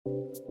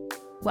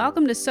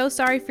Welcome to So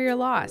Sorry for Your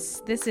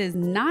Loss. This is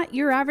not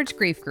your average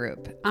grief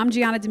group. I'm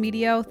Gianna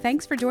Demedio.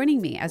 Thanks for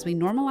joining me as we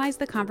normalize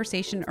the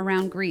conversation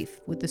around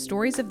grief with the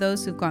stories of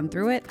those who've gone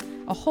through it,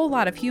 a whole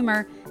lot of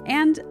humor,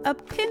 and a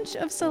pinch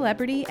of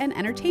celebrity and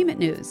entertainment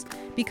news.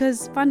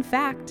 Because, fun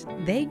fact,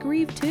 they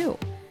grieve too.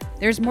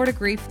 There's more to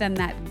grief than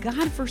that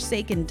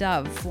godforsaken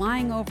dove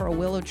flying over a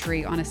willow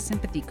tree on a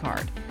sympathy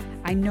card.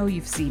 I know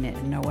you've seen it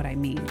and know what I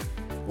mean.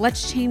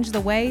 Let's change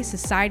the way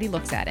society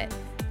looks at it.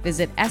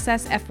 Visit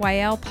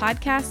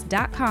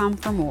ssfylpodcast.com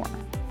for more.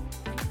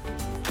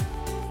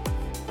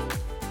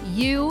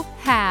 You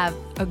have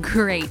a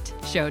great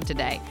show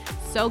today.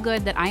 So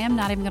good that I am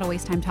not even going to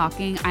waste time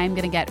talking. I am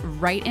going to get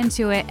right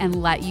into it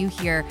and let you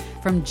hear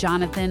from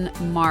Jonathan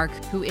Mark,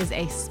 who is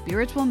a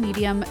spiritual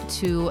medium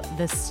to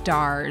the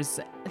stars.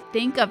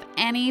 Think of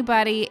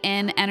anybody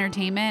in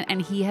entertainment,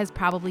 and he has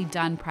probably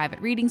done private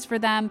readings for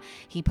them.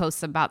 He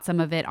posts about some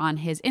of it on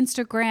his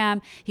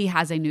Instagram. He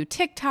has a new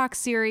TikTok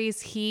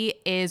series. He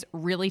is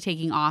really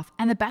taking off.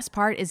 And the best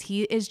part is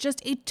he is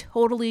just a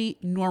totally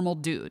normal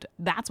dude.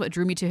 That's what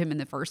drew me to him in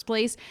the first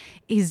place.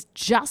 He's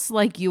just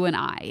like you and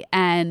I.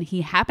 And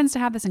he happens to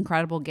have this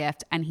incredible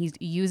gift, and he's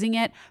using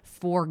it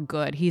for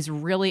good. He's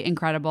really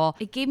incredible.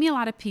 It gave me a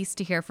lot of peace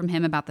to hear from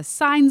him about the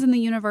signs in the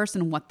universe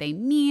and what they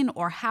mean,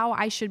 or how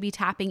I should be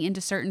tapping into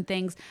certain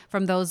things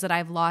from those that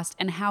I've lost,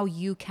 and how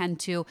you can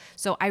too.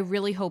 So I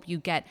really hope you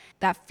get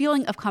that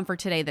feeling of comfort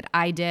today that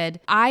I did.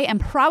 I am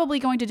probably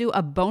going to do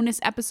a bonus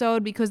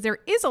episode because there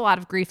is a lot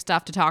of grief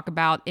stuff to talk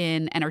about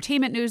in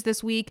entertainment news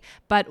this week,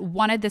 but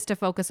wanted this to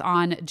focus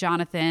on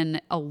Jonathan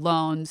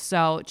alone.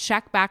 So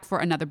check back for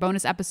another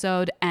bonus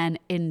episode and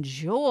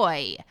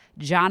enjoy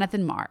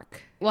Jonathan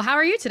Mark. Well, how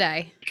are you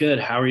today? Good.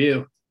 How are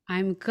you?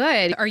 I'm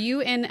good. Are you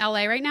in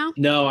LA right now?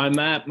 No, I'm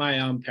at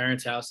my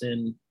parents' house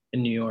in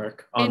New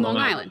York on Long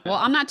Island. Well,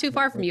 I'm not too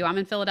far from you. I'm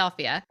in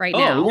Philadelphia right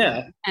now. Oh,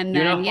 yeah. And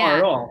You're then, not far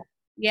at all.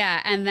 Yeah.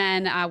 And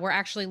then we're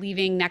actually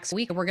leaving next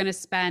week. We're going to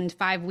spend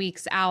 5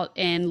 weeks out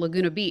in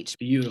Laguna Beach.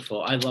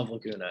 Beautiful. I love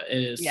Laguna.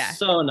 It is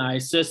so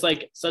nice. Just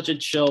like such a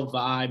chill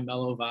vibe,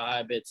 mellow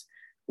vibe. It's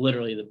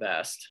literally the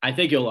best. I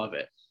think you'll love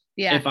it.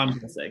 Yeah. If I'm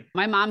missing.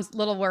 My mom's a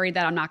little worried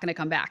that I'm not going to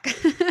come back.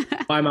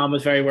 My mom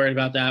was very worried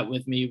about that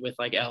with me with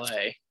like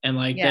LA. And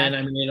like then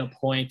I made a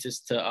point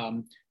just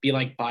to be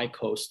like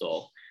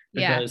bi-coastal.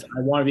 Because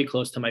I want to be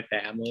close to my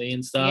family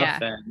and stuff.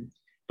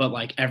 But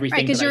like everything.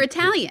 Right, because you're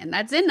Italian.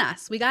 That's in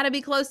us. We got to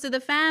be close to the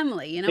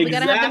family. You know, we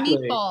got to have the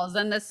meatballs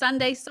and the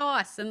Sunday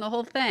sauce and the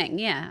whole thing.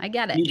 Yeah, I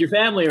get it. You need your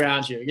family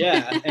around you.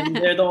 Yeah. And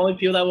they're the only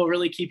people that will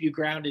really keep you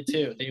grounded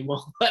too. They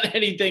won't let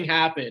anything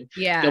happen.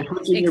 Yeah. They'll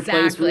put you in your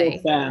place real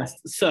fast.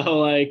 So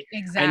like,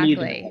 I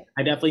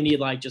definitely need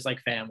like just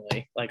like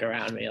family like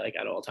around me like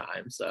at all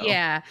times. So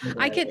yeah,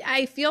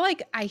 I feel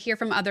like I hear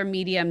from other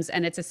mediums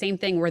and it's the same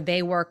thing where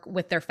they work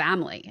with their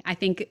family. I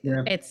think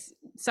it's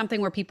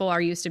something where people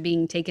are used to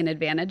being taken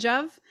advantage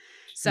of.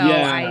 So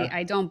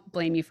I don't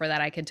blame you for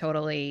that. I could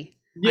totally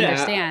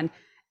understand.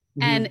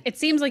 Mm-hmm. And it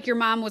seems like your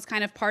mom was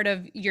kind of part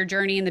of your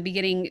journey in the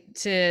beginning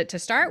to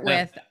start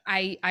with.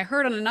 I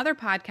heard on another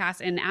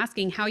podcast and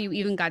asking how you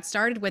even got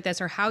started with this,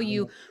 or how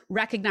you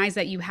recognized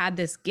that you had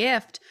this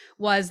gift,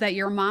 was that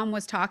your mom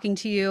was talking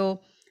to you,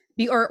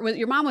 or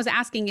your mom was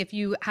asking if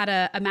you had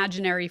a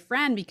imaginary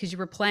friend because you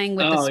were playing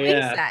with the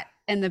swing set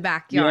in the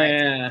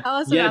backyard. Tell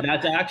us about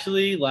that's that.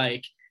 Actually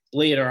like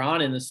later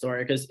on in the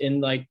story, because in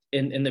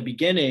the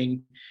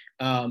beginning,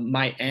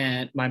 my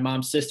aunt, my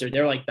mom's sister, they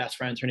were like best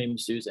friends. Her name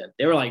was Susan.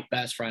 They were like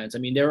best friends. I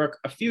mean, they were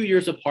a few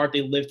years apart.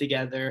 They lived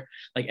together.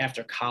 Like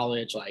after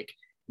college, like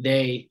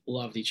they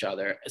loved each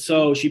other.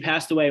 So she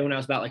passed away when I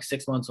was about like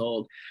 6 months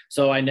old.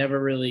 So I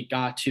never really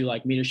got to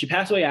like meet her. She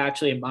passed away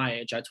actually at my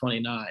age, at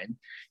 29.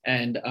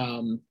 And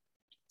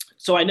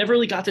so I never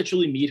really got to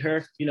truly meet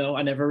her. You know,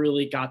 I never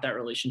really got that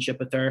relationship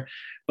with her.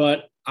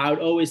 But I would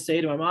always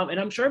say to my mom, and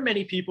I'm sure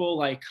many people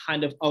like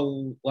kind of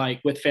like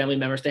with family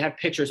members, they have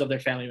pictures of their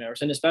family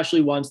members, and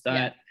especially ones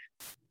that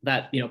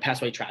you know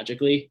passed away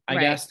tragically. I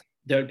guess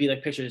there would be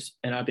like pictures,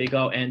 and I'd be like,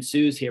 oh, and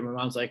Sue's here. My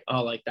mom's like,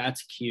 oh, like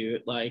that's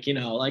cute, like, you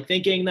know, like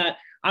thinking that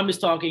I'm just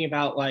talking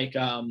about like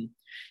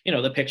you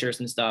know, the pictures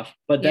and stuff.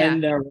 But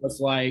then there was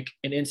like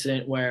an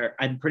incident where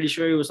I'm pretty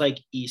sure it was like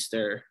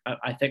Easter.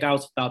 I think I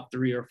was about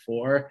 3 or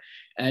 4,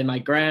 and my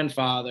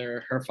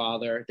grandfather, her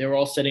father, they were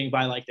all sitting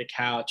by like the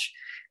couch.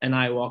 And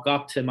I walk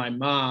up to my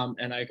mom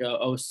and I go,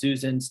 oh,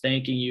 Susan's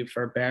thanking you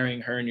for burying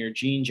her in your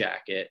jean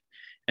jacket.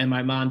 And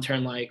my mom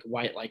turned like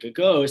white like a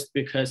ghost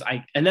because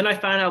and then I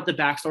found out the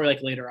backstory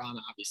like later on,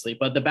 obviously,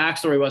 but the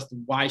backstory was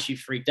why she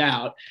freaked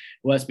out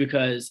was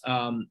because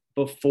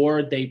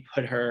before they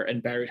put her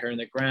and buried her in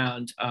the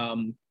ground,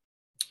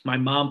 my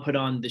mom put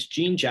on this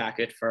jean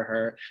jacket for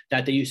her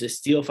that they used to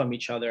steal from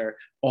each other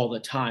all the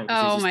time.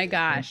 Oh my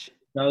gosh.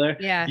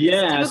 Yeah.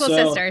 Typical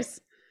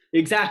sisters.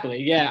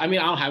 Exactly. Yeah. I mean,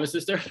 I don't have a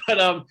sister, but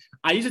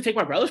I used to take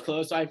my brother's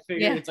clothes, so I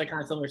figured Yeah. it's like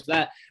kind of similar to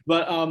that.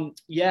 But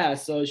yeah,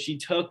 so she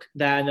took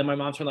that, and then my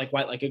mom's like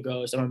white like a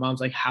ghost. And my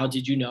mom's like, how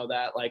did you know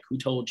that? Like, who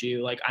told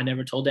you? Like, I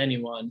never told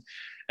anyone.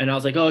 And I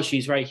was like, oh,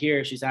 she's right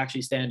here. She's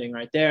actually standing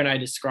right there. And I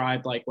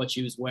described like what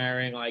she was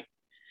wearing, like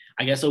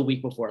I guess a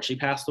week before she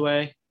passed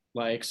away.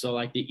 Like, so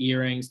like the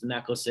earrings, the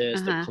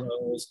necklaces, the Uh-huh.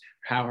 clothes,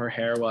 how her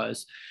hair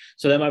was.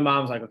 So then my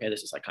mom's like, okay,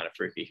 this is like kind of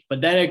freaky. But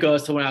then it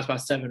goes to when I was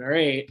about 7 or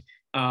 8.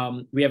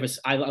 We have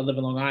I live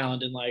in Long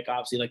Island in like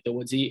obviously like the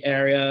woodsy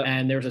area,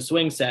 and there was a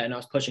swing set, and I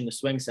was pushing the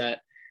swing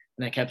set,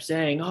 and I kept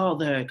saying, oh,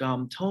 like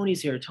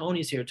Tony's here,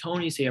 Tony's here,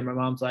 Tony's here. My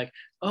mom's like,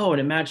 oh, an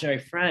imaginary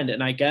friend.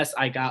 And I guess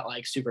I got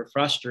like super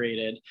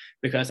frustrated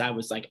because I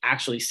was like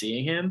actually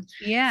seeing him.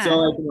 So Yeah.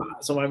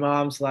 like, so my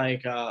mom's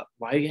like, why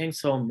are you getting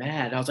so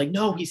mad? I was like,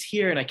 no, he's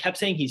here. And I kept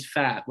saying he's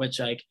fat, which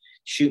like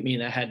shoot me in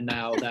the head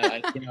now that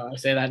I, I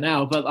say that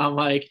now, but I'm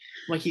like,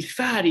 he's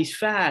fat, he's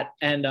fat.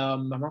 And my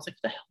mom's like,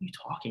 what the hell are you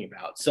talking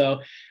about?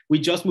 So we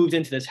just moved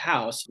into this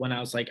house when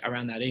I was like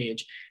around that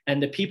age.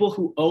 And the people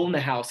who own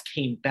the house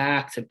came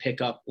back to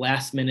pick up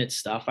last minute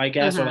stuff, I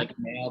guess, or Uh-huh. like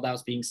mail that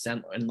was being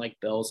sent and like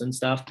bills and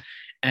stuff.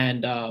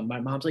 And my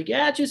mom's like,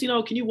 yeah, just,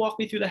 can you walk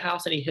me through the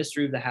house, any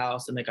history of the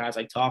house? And the guy's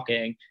like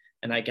talking.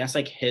 And I guess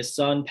like his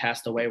son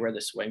passed away where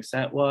the swing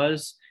set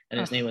was, and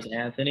his name Ugh. was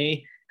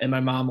Anthony. And my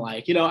mom,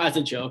 like, as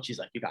a joke, she's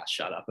like, you got to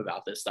shut up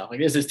about this stuff. Like,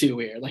 this is too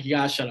weird. Like, you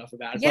got to shut up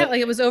about it. Yeah, But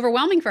like it was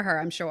overwhelming for her,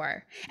 I'm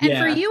sure. And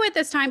for yeah. you at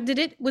this time,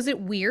 was it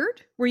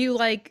weird? Were you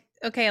like,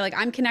 okay, like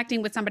I'm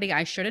connecting with somebody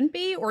I shouldn't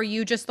be, or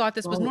you just thought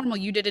this was Well, normal?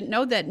 You didn't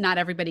know that not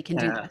everybody can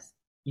do yeah. this.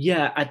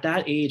 Yeah. At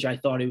that age, I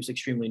thought it was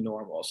extremely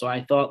normal. So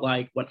I thought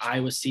like what I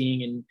was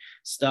seeing and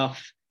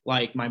stuff,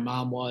 like my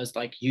mom was,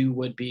 like you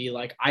would be,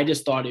 like, I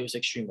just thought it was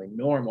extremely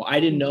normal. I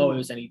didn't know it Mhm.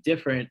 was any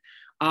different.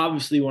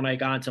 Obviously, when I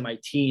got into my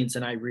teens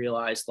and I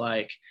realized,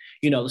 like,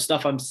 the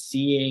stuff I'm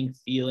seeing,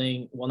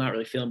 feeling, well, not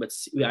really feeling, but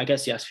I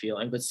guess, yes,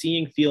 feeling, but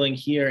seeing, feeling,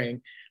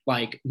 hearing,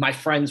 like my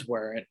friends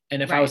weren't.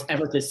 And if I Right. was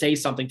ever to say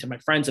something to my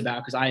friends about,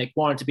 because I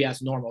wanted to be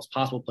as normal as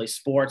possible, play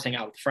sports, hang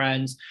out with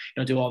friends,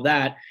 do all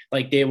that,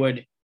 like they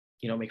would,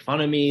 make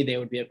fun of me. They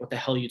would be like, what the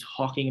hell are you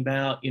talking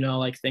about?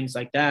 Like things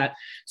like that.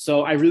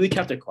 So I really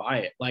kept it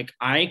quiet. Like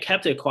I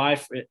kept it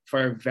quiet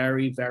for a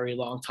very, very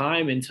long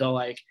time until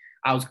like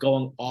I was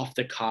going off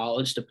to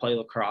college to play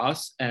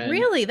lacrosse. And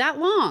Really? That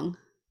long?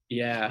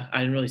 yeah, I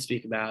didn't really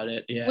speak about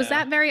it. Was Yeah.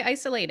 that very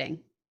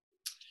isolating?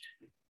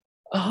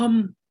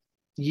 Um,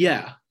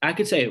 yeah, I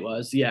could say it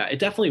was. Yeah, it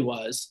definitely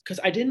was. Because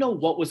I didn't know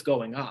what was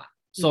going on.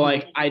 So Mhm.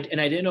 like I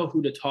didn't know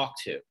who to talk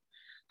to.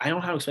 I don't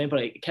know how to explain,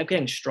 but it kept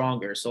getting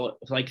stronger. So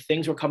like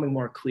things were coming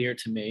more clear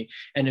to me,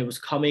 and it was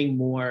coming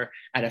more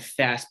at a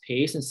fast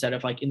pace instead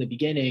of like in the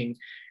beginning.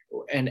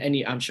 And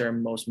I'm sure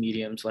most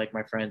mediums, like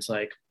my friends,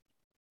 like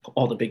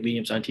all the big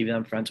mediums on TV that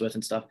I'm friends with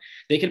and stuff,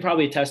 they can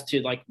probably attest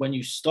to, like, when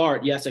you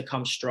start, yes, it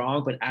comes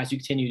strong, but as you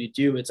continue to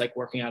do, it's like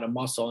working out a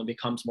muscle and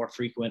becomes more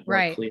frequent, more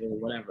Right. clear,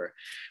 whatever.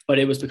 But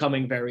it was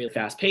becoming very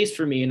fast paced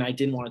for me, and I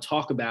didn't want to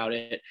talk about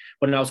it.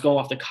 But when I was going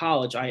off to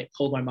college, I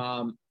told my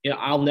mom,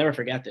 I'll never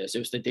forget this. It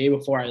was the day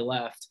before I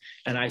left,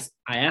 and I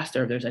asked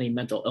her if there's any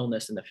mental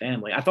illness in the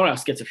family. I thought I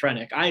was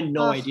schizophrenic. I had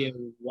no Oh, idea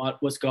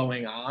what was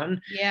going on,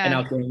 and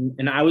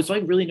yeah. I was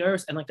like really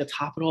nervous. And like to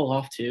top it all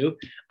off too,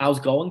 I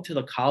was going to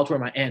the college where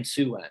my Aunt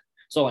Sue went.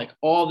 So like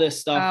all this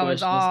stuff Oh, it's was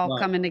just all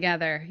like, coming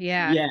together.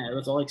 Yeah. yeah, it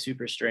was all like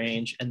super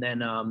strange. And then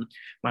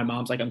my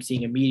mom's like, I'm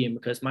seeing a medium,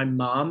 because my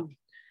mom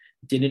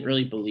didn't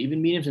really believe in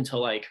mediums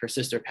until like her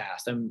sister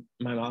passed. And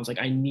my mom's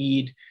like, I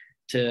need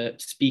to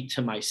speak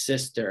to my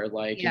sister,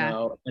 like,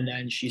 Yeah. and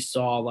then she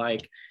saw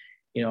like,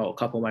 a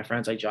couple of my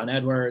friends like John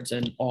Edwards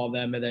and all of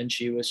them. And then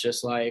she was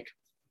just like,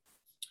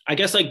 I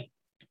guess like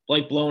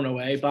blown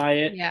away by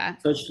it. Yeah.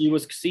 So she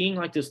was seeing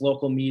like this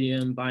local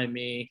medium by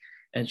me,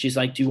 and she's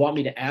like, "Do you want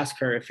me to ask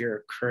her if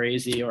you're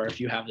crazy or if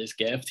you have this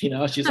gift?"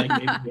 She's like,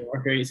 "Maybe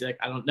you're crazy." Like,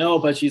 I don't know,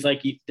 but she's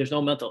like, "There's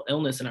no mental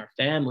illness in our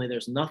family.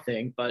 There's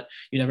nothing, but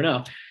you never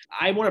know."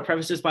 I want to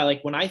preface this by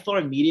like, when I thought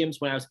of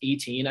mediums when I was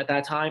 18 at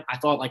that time, I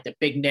thought like the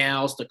big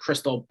nails, the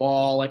crystal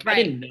ball. Like I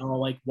Right. didn't know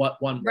like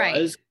what one Right.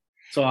 was.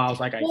 So I was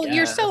like, I Well,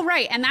 you're guess. so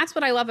right. And that's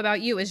what I love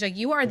about you is like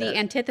you are Yeah. the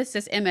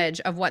antithesis image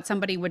of what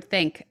somebody would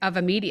think of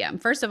a medium.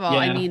 First of all,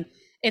 I Yeah. mean,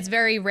 it's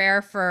very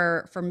rare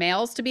for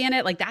males to be in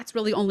it. Like that's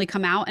really only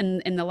come out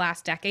in the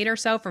last decade or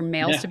so for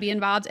males Yeah. to be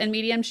involved in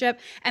mediumship.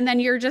 And then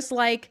you're just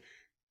like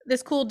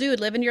this cool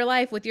dude living your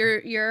life with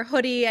your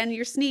hoodie and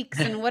your sneaks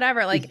and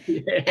whatever. Like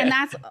and Yeah.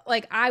 that's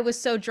like I was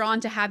so drawn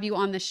to have you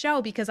on the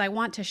show because I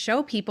want to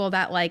show people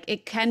that like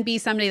it can be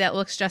somebody that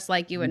looks just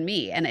like you and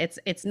me, and it's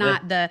Yeah.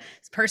 not the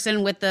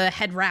person with the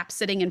head wrap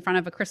sitting in front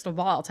of a crystal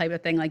ball type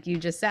of thing like you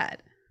just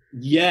said.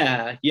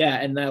 Yeah.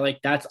 And that, like,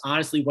 that's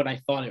honestly what I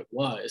thought it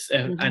was.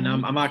 And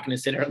Mhm. I'm not going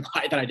to sit here and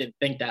lie that I didn't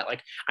think that.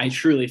 Like, I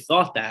truly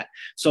thought that.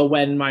 So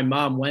when my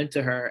mom went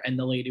to her and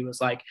the lady was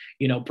like,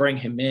 bring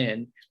him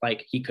in,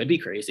 like, he could be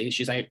crazy.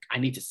 She's like, I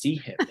need to see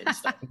him and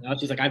stuff.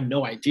 She's like, I have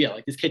no idea.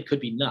 Like, this kid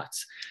could be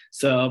nuts.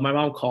 So my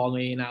mom called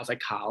me and I was like,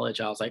 college.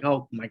 I was like,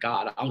 oh my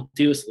God, I'll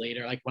do this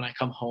later. Like when I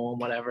come home,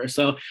 whatever.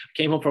 So I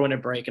came home for winter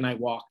break and I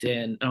walked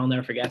in, and I'll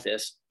never forget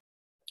this.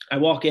 I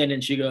walk in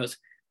and she goes,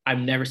 I've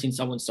never seen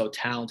someone so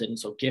talented and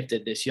so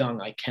gifted this young.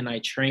 Like, can I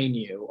train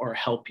you or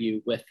help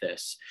you with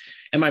this?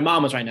 And my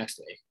mom was right next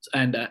to me,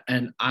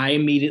 and I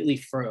immediately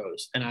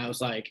froze, and I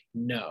was like,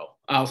 no.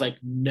 I was like,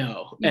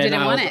 no. You And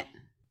didn't want it.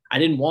 I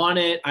didn't want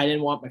it. I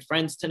didn't want my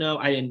friends to know.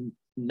 I didn't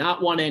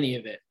not want any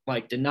of it.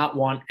 Like, did not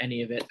want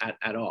any of it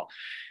at all.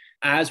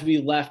 As we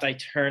left, I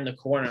turned the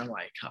corner. I'm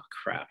like, oh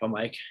crap. I'm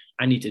like,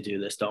 I need to do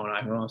this, don't I?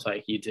 And I was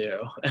like, you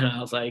do. And I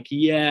was like,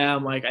 yeah.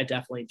 I'm like, I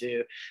definitely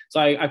do. So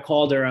I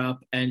called her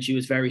up and she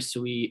was very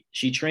sweet.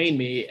 She trained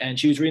me and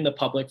she was reading the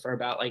public for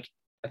about, like,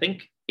 I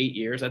think 8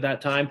 years at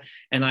that time.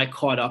 And I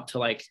caught up to,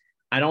 like,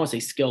 I don't want to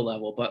say skill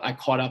level, but I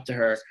caught up to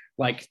her,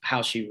 like,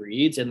 how she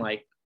reads in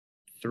like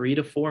 3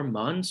 to 4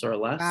 months or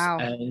less. Wow.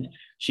 And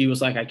she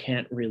was like, I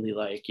can't really,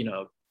 like,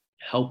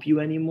 help you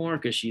anymore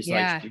because she's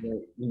like,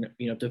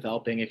 Yeah.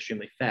 developing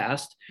extremely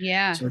fast.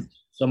 Yeah.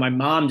 So my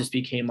mom just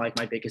became like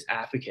my biggest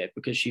advocate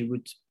because she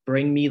would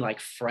bring me like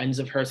friends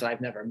of hers that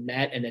I've never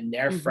met, and then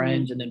their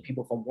friends, and then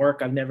people from work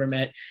I've never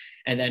met.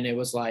 And then it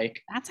was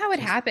like, That's how it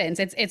happens.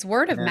 It's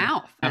word of yeah,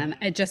 mouth, and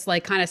it just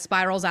like kind of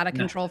spirals out of yeah,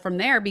 control from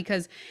there,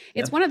 because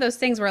it's yeah, one of those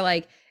things where,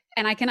 like,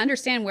 and I can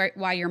understand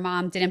why your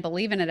mom didn't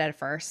believe in it at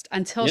first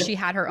until yeah, she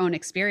had her own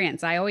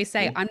experience. I always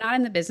say yeah. I'm not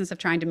in the business of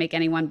trying to make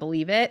anyone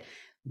believe it.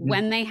 Mhm.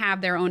 When they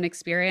have their own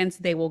experience,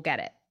 they will get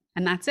it.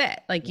 And that's it.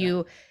 Like,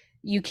 Yeah.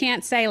 you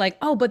can't say like,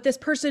 "Oh, but this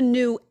person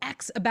knew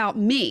X about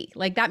me."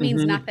 Like, that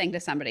means Mhm. nothing to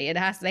somebody. They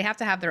have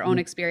to have their own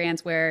Mhm.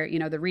 experience where,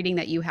 the reading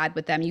that you had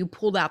with them, you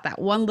pulled out that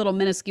one little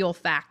minuscule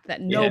fact that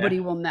Yeah, nobody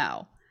will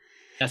know.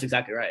 that's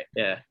exactly right.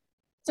 Yeah.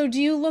 So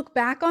do you look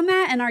back on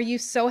that and are you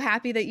so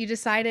happy that you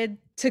decided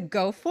to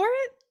go for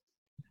it?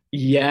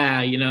 Yeah,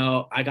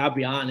 I gotta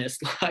be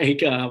honest,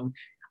 like,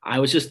 I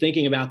was just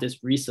thinking about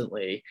this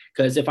recently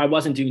because if I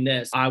wasn't doing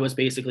this, I was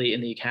basically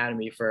in the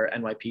academy for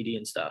NYPD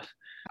and stuff.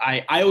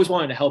 I always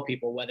wanted to help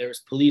people, whether it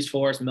was police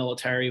force,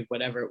 military,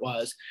 whatever it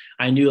was.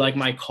 I knew like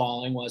my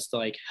calling was to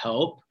like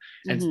help.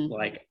 And Mhm.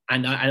 like, I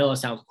know it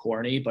sounds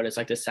corny, but it's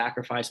like to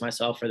sacrifice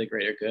myself for the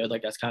greater good.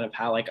 Like, that's kind of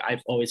how like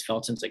I've always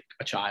felt since like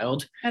a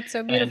child. That's so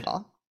And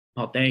beautiful.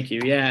 oh, thank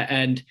you. Yeah.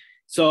 And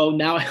so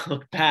now I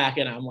look back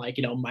and I'm like,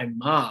 my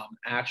mom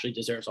actually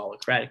deserves all the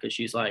credit because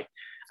she's like,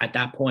 at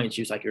that point,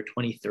 she was like, you're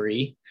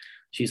 23.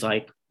 She's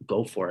like,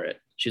 go for it.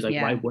 She's like,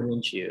 why Yeah.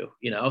 wouldn't you?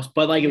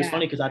 But like, it was Yeah.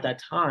 funny because at that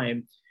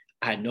time,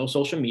 I had no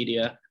social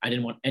media. I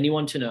didn't want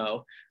anyone to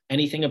know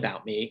anything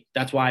about me.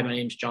 That's why my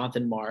name's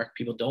Jonathan Mark.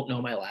 People don't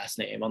know my last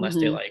name unless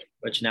they Mhm. like,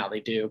 which now they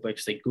do, but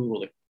because they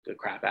Google the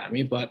crap at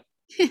me. But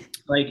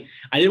like,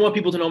 I didn't want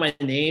people to know my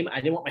name. I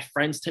didn't want my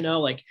friends to know.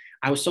 Like,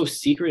 I was so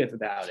secretive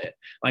about it.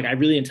 Like, I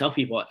really didn't tell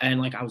people.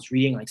 And like, I was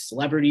reading like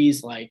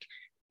celebrities like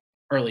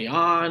early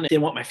on. I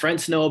didn't want my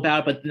friends to know about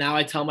it, but now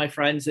I tell my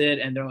friends it,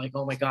 and they're like,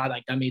 "Oh my god,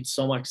 like that made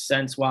so much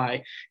sense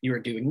why you were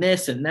doing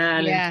this and that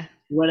and Yeah.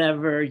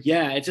 whatever."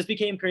 Yeah, it just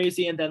became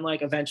crazy, and then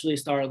like eventually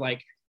started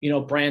like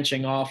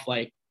branching off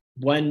like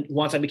when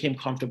once I became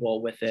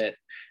comfortable with it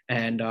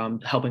and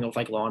helping with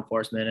like law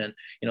enforcement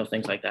and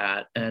things like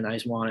that. And I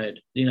just wanted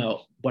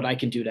what I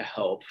can do to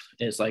help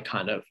is like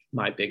kind of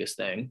my biggest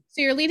thing.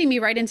 So you're leading me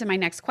right into my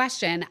next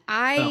question. Oh,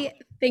 I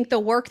think the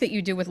work that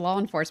you do with law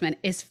enforcement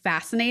is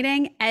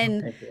fascinating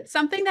and thank you.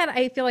 something that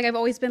I feel like I've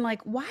always been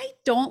like, why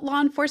don't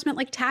law enforcement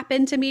like tap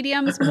into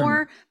mediums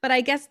more? But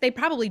I guess they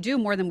probably do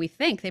more than we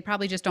think. They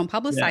probably just don't Yeah.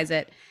 publicize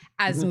it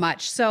as Mhm.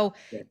 much. So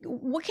Yeah.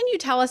 what can you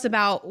tell us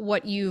about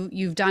what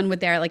you've done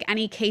with there? Like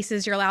any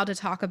cases you're allowed to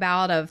talk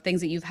about of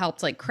things that you've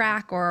helped like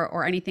crack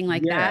or anything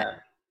like that? Yeah.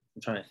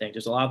 I'm trying to think.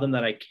 There's a lot of them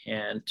that I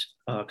can't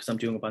because I'm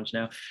doing a bunch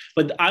now.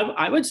 But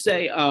I would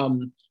say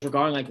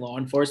regarding like law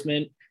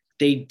enforcement,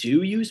 they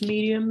do use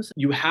mediums.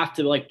 You have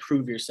to like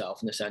prove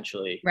yourself and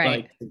essentially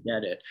Right. like to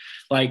get it.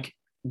 Like,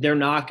 they're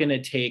not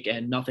gonna take,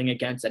 and nothing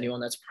against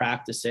anyone that's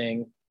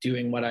practicing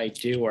doing what I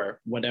do or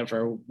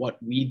whatever what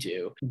we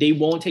do. They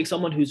won't take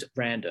someone who's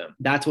random.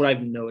 That's what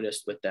I've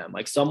noticed with them.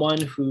 Like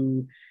someone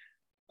who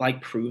like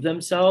prove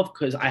themselves,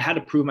 because I had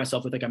to prove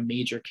myself with like a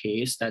major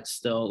case that's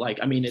still like,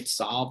 I mean, it's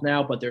solved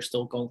now, but they're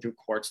still going through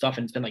court stuff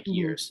and it's been like Mhm.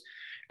 years.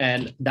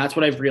 And that's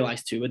what I've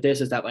realized too with this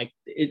is that like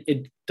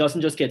it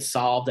doesn't just get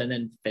solved and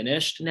then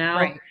finished now.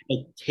 Right.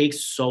 It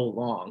takes so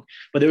long.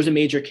 But there was a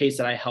major case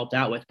that I helped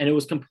out with, and it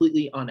was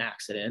completely on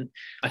accident.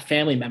 A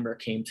family member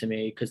came to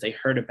me because they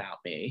heard about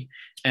me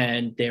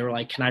and they were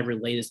like, can I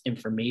relay this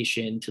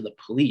information to the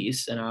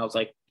police? And I was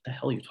like, the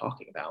hell are you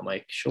talking about? I'm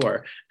like,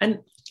 sure. And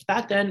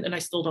back then, and I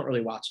still don't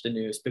really watch the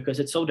news because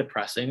it's so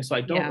depressing. So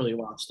I don't really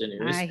watch the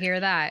news. I hear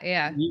that.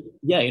 Yeah.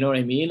 Yeah, you know what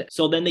I mean?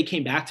 So then they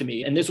came back to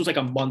me, and this was like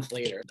a month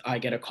later. I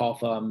get a call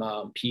from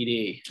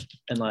PD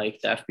and like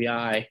the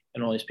FBI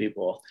and all these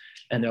people.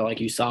 And they're like,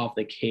 you solved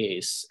the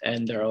case.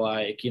 And they're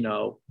like, you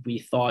know, we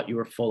thought you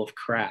were full of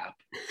crap.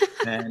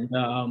 And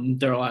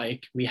they're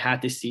like, we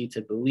had to see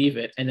to believe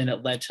it. And then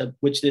it led to,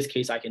 which this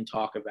case I can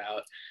talk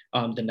about,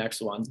 the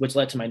next one, which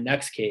led to my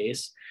next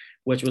case,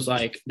 which was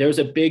like, there was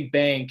a big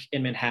bank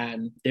in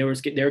Manhattan. They were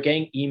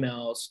getting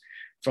emails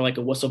for like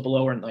a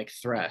whistleblower and like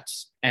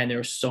threats. And there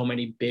were so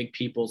many big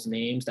people's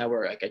names that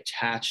were like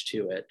attached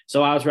to it.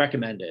 So I was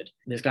recommended.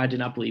 This guy did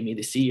not believe me.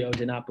 The CEO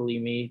did not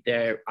believe me.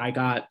 I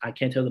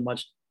can't tell you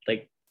much,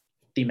 like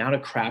the amount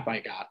of crap I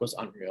got was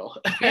unreal.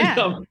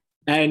 Yeah.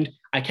 And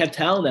I kept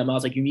telling them, I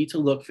was like, you need to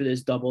look for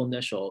this double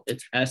initial.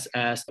 It's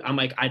SS. I'm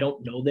like, I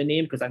don't know the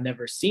name because I've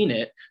never seen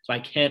it. So I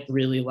can't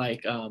really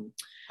like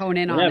hone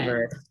in whatever.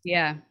 on it.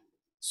 Yeah.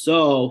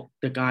 So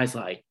the guy's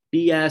like,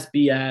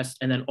 BS.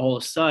 And then all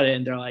of a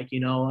sudden they're like, you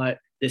know what?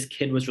 This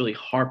kid was really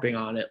harping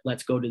on it.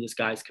 Let's go to this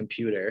guy's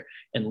computer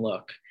and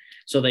look.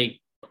 So they,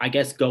 I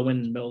guess, go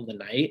in the middle of the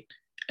night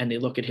and they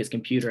look at his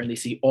computer and they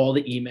see all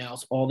the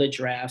emails, all the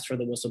drafts for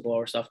the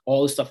whistleblower stuff,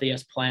 all the stuff that he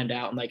has planned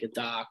out in like a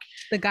doc.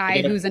 The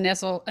guy whose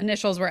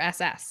initials were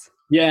SS.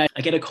 Yeah.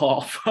 I get a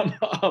call from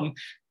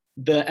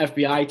the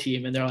FBI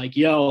team and they're like,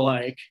 yo,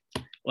 like,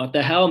 what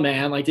the hell,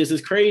 man? Like, this is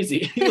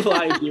crazy.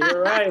 Like,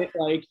 you're right.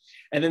 Like,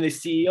 and then the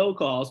CEO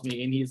calls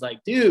me and he's like,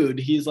 dude,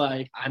 he's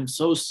like, I'm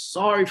so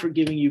sorry for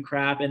giving you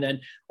crap. And then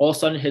all of a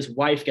sudden his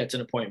wife gets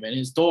an appointment,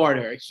 his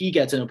daughter, he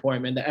gets an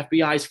appointment, the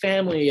FBI's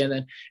family. And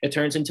then it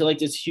turns into like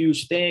this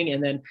huge thing.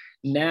 And then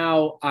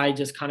now I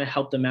just kind of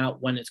help them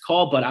out when it's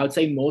called. But I would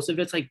say most of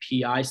it's like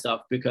PI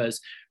stuff, because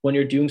when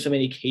you're doing so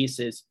many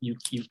cases, you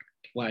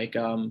like,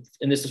 and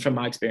this is from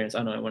my experience, I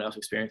don't know anyone else's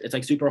experience, it's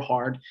like super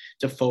hard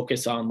to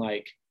focus on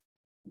like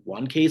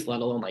one case,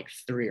 let alone like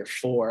 3 or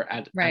 4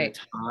 at a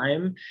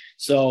time.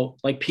 So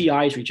like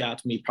PIs reach out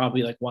to me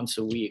probably like once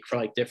a week for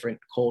like different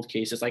cold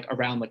cases, like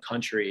around the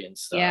country and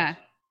stuff. Yeah.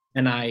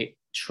 And I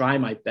try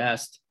my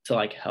best to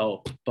like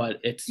help, but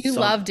it's you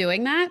love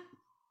doing that.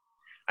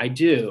 I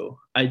do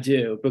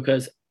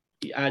because,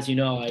 as you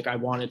know, like I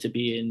wanted to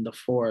be in the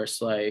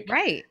force, like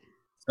right.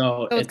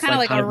 So it's kind of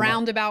like a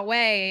roundabout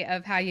way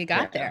of how you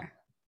got there.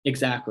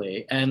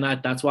 Exactly. And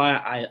that's why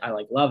I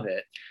like love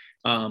it.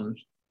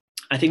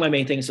 I think my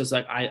main thing is just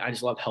like, I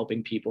just love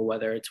helping people,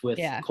 whether it's with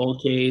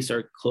cold case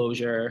or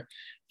closure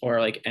or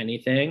like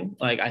anything.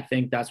 Like, I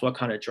think that's what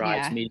kind of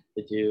drives me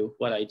to do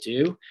what I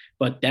do.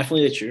 But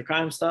definitely the true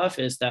crime stuff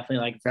is definitely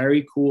like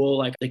very cool.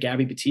 Like the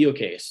Gabby Petito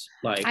case.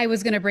 Like, I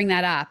was going to bring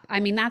that up.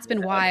 I mean, that's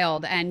been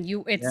wild. And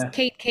it's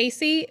Kate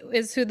Casey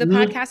is who the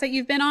podcast that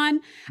you've been on.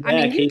 I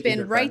mean, you've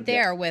been right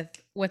there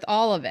with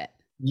all of it.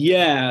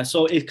 Yeah,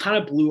 so it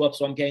kind of blew up.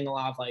 So I'm getting a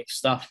lot of like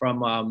stuff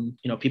from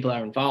people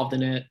that are involved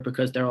in it,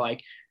 because they're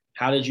like,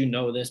 how did you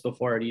know this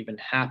before it even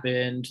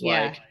happened?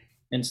 Like,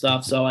 and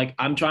stuff. So like,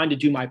 I'm trying to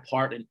do my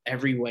part in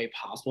every way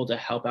possible to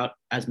help out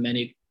as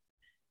many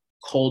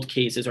cold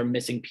cases or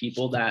missing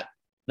people that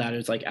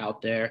is like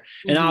out there.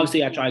 And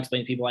obviously I try to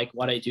explain to people like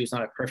what I do is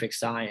not a perfect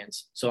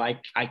science. So I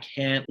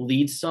can't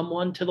lead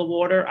someone to the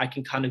water. I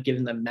can kind of give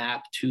them the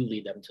map to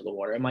lead them to the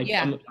water. I'm like,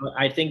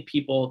 I think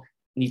people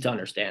need to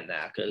understand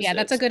that.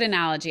 That's a good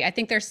analogy. I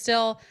think there's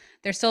still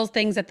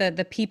things that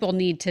the people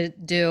need to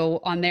do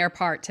on their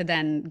part to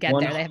then get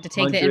there. They have to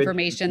take the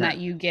information that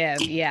you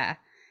give.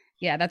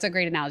 Yeah, that's a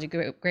great analogy.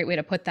 Great way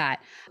to put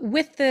that.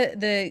 With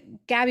the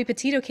Gabby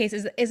Petito case,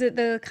 is it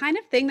the kind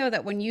of thing though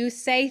that when you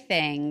say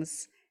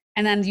things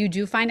and then you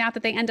do find out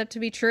that they end up to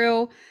be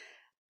true,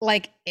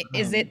 like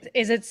is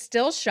it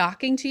still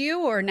shocking to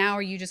you, or now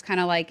are you just kind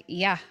of like,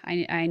 yeah,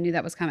 I knew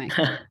that was coming?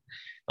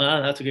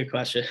 Well, that's a good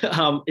question.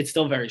 It's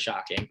still very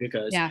shocking,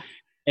 because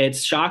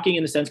it's shocking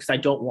in the sense because I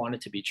don't want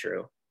it to be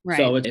true. Right.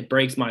 So it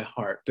breaks my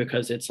heart,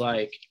 because it's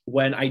like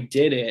when I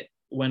did it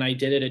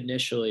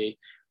initially,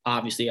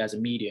 obviously as a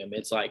medium,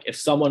 it's like if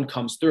someone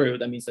comes through,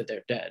 that means that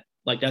they're dead.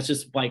 Like that's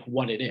just like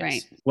what it is.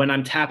 Right. When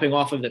I'm tapping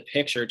off of the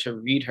picture to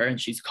read her and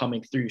she's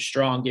coming through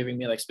strong, giving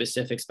me like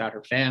specifics about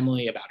her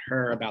family, about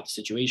her, about the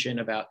situation,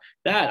 about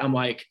that, I'm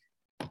like,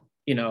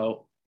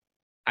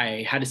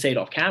 I had to say it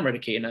off camera to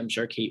Kate, and I'm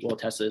sure Kate will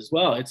attest as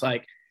well. It's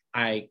like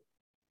I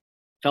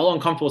felt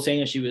uncomfortable saying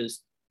that she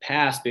was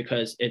passed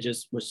because it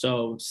just was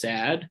so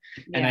sad.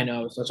 And I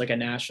know it's such like a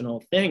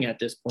national thing at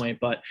this point,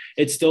 but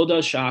it still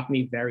does shock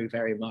me very,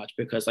 very much,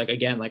 because like,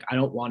 again, like I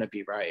don't want to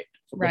be right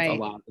with a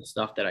lot of the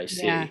stuff that I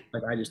see.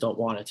 Like I just don't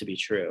want it to be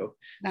true.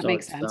 That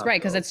makes sense.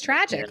 Right. Because it's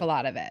tragic, a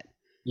lot of it.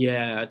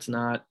 Yeah, it's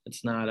not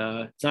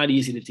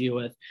easy to deal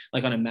with,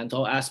 like on a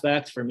mental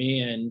aspect for me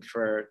and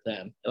for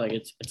them. Like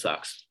it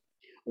sucks.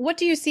 What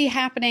do you see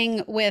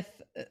happening with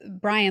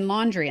Brian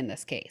Laundrie in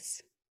this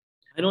case?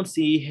 I don't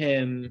see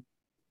him.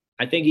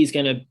 I think he's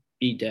going to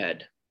be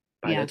dead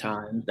by the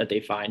time that they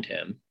find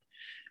him.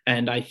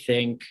 And I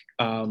think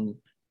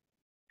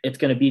it's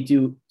going to be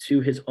due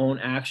to his own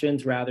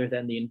actions rather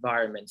than the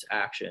environment's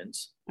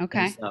actions.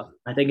 Okay. And stuff.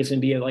 I think it's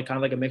going to be like kind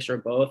of like a mixture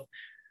of both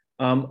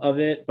of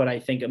it, but I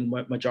think a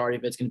majority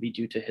of it's going to be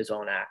due to his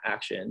own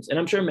actions. And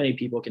I'm sure many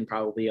people can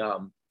probably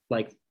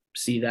like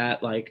see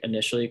that like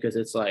initially because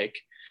it's like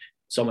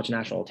so much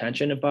national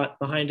attention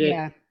behind it.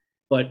 Yeah.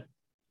 But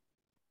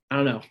I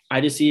don't know.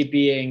 I just see it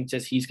being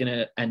just he's going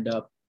to end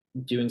up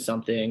doing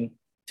something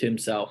to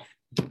himself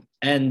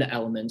and the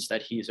elements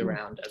that he's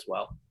around as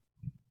well.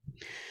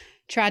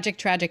 Tragic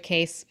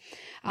case.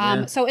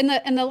 Yeah. So in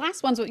the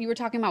last ones, what you were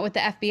talking about with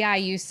the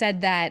FBI, you said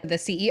that the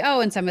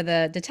CEO and some of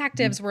the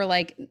detectives were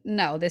like,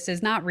 no, this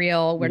is not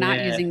real. We're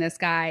not using this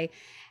guy.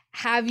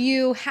 Have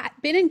you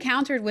been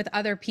encountered with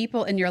other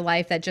people in your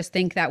life that just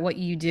think that what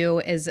you do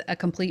is a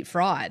complete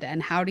fraud?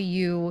 And how do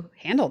you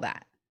handle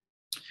that?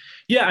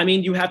 Yeah, I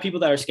mean, you have people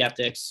that are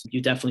skeptics.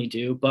 You definitely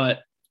do. But,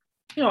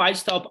 you know, I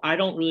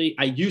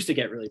used to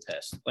get really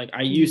pissed. Like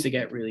I used to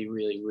get really,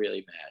 really,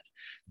 really mad.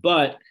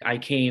 But I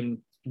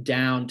came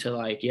down to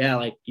like, yeah,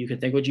 like you can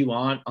think what you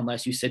want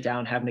unless you sit down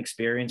and have an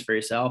experience for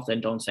yourself,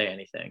 then don't say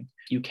anything.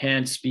 You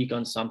can't speak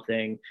on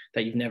something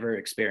that you've never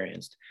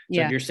experienced. So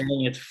if you're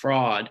saying it's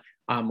fraud,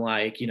 I'm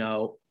like, you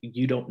know,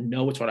 you don't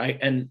know what's what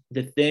and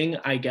the thing,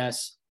 I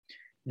guess,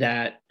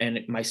 that,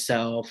 and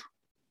myself,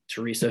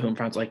 Teresa, who I'm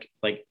friends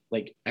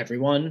like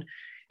everyone,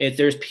 if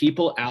there's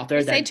people out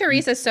there say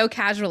Teresa so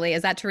casually,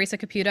 is that Teresa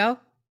Caputo?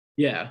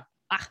 Yeah.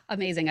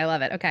 Amazing. I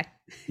love it. Okay.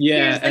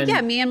 Yeah. Like,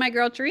 yeah, me and my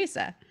girl,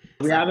 Teresa.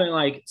 We haven't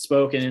like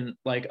spoken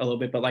like a little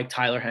bit, but like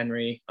Tyler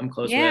Henry, I'm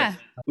close with.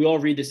 We all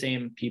read the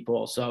same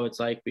people. So it's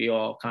like, we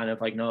all kind of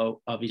like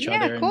know of each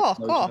other and know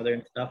each other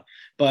and stuff.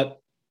 But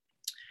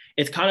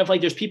it's kind of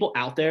like, there's people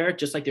out there,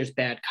 just like there's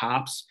bad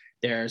cops,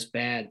 there's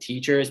bad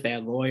teachers,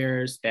 bad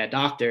lawyers, bad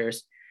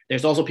doctors.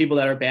 There's also people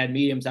that are bad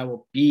mediums that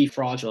will be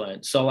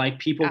fraudulent. So like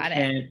people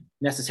can't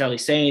necessarily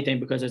say anything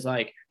because it's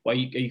like, well, are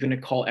you going to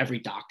call every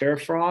doctor a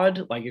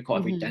fraud? Like you call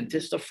every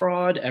dentist a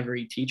fraud,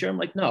 every teacher? I'm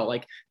like, no,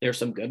 like there's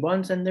some good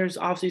ones and there's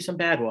obviously some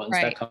bad ones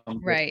that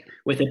come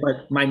with it.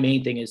 But my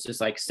main thing is just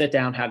like sit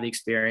down, have the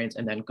experience,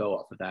 and then go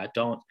off of that.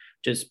 Don't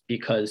just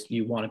because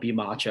you want to be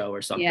macho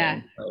or something.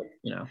 Yeah. So,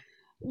 you know.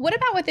 What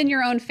about within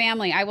your own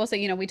family? I will say,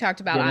 you know, we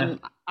talked about, I'm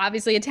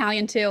obviously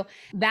Italian too.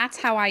 That's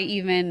how I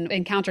even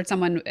encountered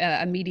someone,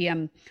 a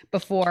medium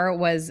before,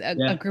 was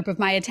a group of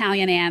my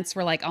Italian aunts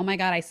were like, oh my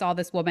God, I saw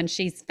this woman.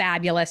 She's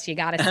fabulous. You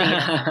got to see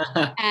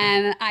it.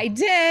 And I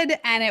did.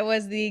 And it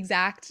was the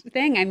exact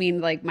thing. I mean,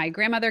 like my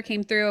grandmother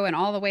came through in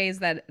all the ways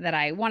that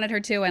I wanted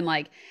her to. And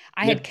like,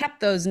 I had kept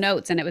those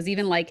notes, and it was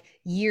even like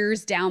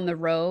years down the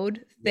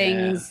road,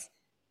 things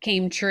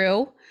came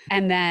true.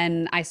 And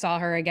then I saw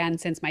her again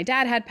since my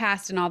dad had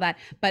passed and all that.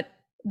 But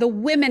the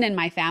women in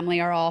my family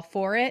are all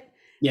for it.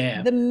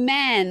 Yeah. The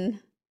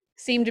men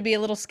seem to be a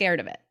little scared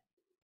of it.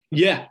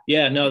 Yeah.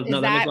 Yeah. No, that makes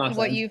a lot of sense.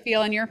 What you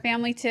feel in your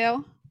family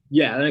too?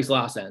 Yeah, that makes a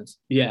lot of sense.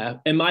 Yeah.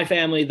 In my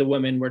family, the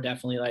women were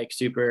definitely like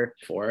super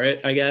for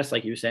it, I guess,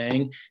 like you were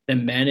saying. The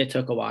men, it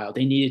took a while.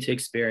 They needed to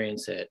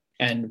experience it.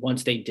 And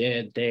once they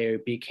did, they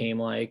became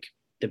like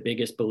the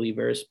biggest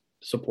believers,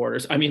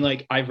 supporters. I mean,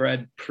 like I've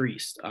read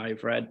priests,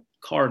 I've read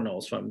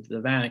cardinals from the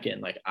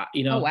Vatican, like,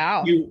 you know,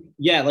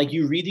 like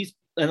you read these,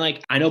 and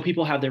like, I know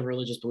people have their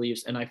religious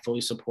beliefs and I fully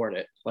support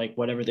it, like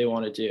whatever they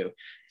want to do.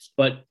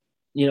 But,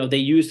 you know, they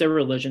use their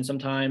religion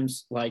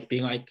sometimes, like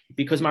being like,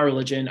 because my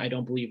religion, I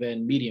don't believe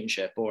in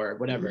mediumship or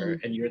whatever,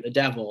 and you're the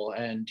devil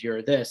and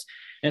you're this.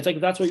 And it's like,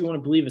 if that's what you want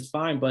to believe, it's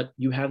fine. But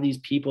you have these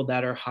people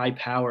that are high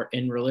power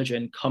in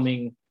religion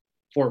coming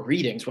for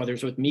readings, whether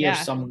it's with me or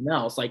someone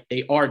else, like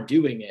they are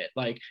doing it,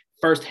 like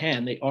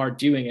firsthand, they are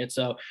doing it.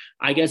 So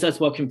I guess that's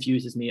what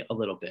confuses me a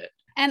little bit.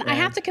 And I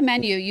have to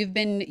commend you. You've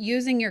been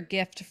using your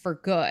gift for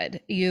good.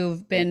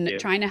 You've been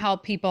trying to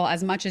help people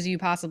as much as you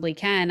possibly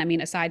can. I mean,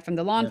 aside from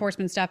the law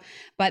enforcement stuff,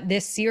 but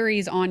this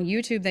series on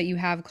YouTube that you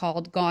have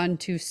called Gone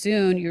Too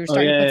Soon, you're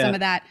starting to put some of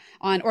that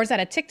on, or is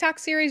that a TikTok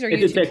series or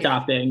it's YouTube? A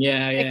TikTok thing.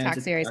 Yeah. TikTok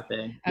series.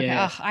 Thing. Okay.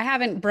 Yeah. Oh, I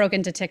haven't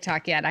broken to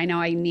TikTok yet. I know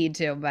I need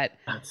to, but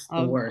that's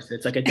the worst.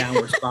 It's like a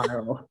downward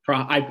spiral.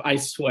 I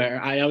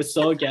swear I was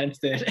so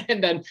against it.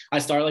 And then I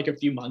started like a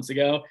few months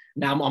ago.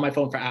 Now I'm on my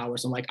phone for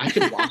hours. I'm like, I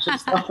could watch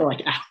this stuff for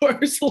like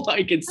hours.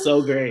 Like it's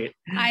so great.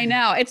 I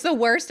know. It's the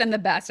worst and the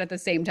best at the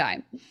same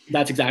time.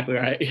 That's exactly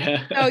right.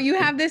 Yeah. So you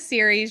have this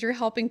series, you're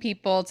helping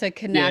people to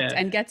connect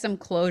and get some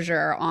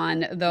closure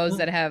on those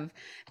that have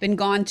been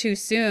gone too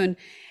soon.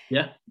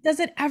 Yeah. Does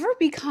it ever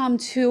become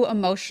too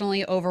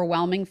emotionally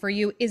overwhelming for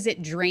you? Is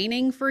it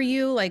draining for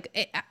you?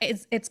 Like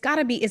it's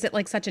gotta be, is it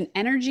like such an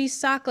energy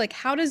suck? Like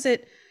how does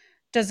it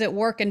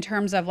work in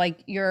terms of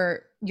like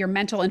your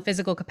mental and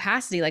physical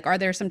capacity? Like, are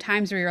there some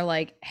times where you're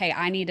like, hey,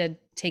 I need to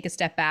take a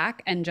step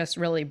back and just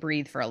really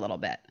breathe for a little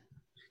bit?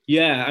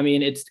 Yeah. I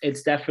mean,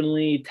 it's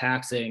definitely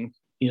taxing,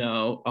 you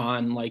know,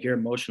 on like your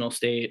emotional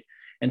state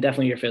and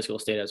definitely your physical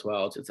state as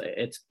well.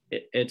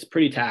 It's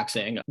pretty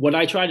taxing. What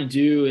I try to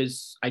do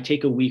is I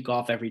take a week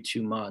off every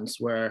 2 months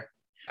where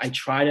I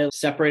try to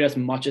separate as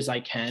much as I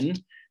can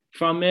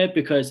from it,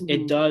 because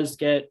it does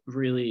get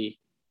really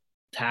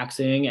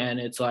taxing, and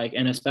it's like,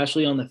 and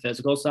especially on the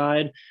physical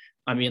side.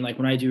 I mean, like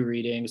when I do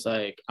readings,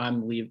 like I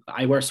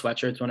wear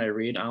sweatshirts when I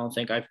read. I don't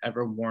think I've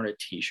ever worn a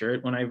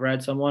t-shirt when I've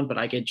read someone, but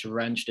I get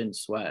drenched in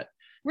sweat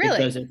Really?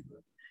 because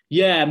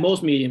yeah,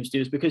 most mediums do.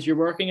 It's because you're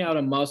working out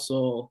a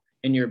muscle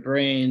in your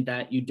brain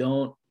that you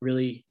don't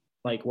really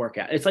like work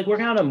out. It's like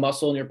working out a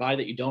muscle in your body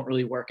that you don't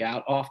really work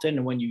out often.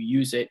 And when you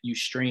use it, you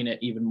strain it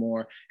even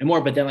more and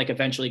more, but then like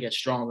eventually get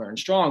stronger and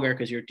stronger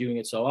because you're doing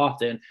it so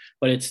often.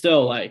 But it's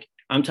still like,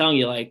 I'm telling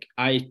you, like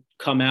I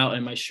come out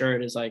and my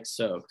shirt is like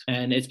soaked.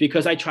 And it's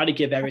because I try to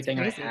give everything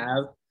I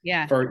have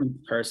Yeah. for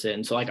each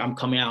person. So like I'm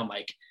coming out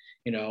like,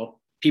 you know,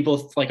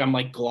 people like I'm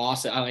like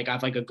gloss. I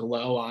have like a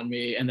glow on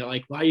me, and they're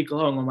like, "Why are you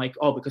glowing?" I'm like,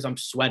 "Oh, because I'm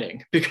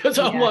sweating." Because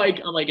Yeah. I'm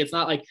like, it's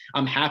not like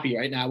I'm happy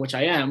right now, which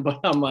I am, but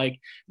I'm like,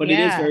 but it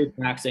is Yeah. very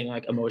taxing,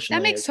 like That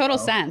emotionally makes as total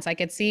well. sense. I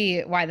could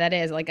see why that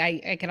is. Like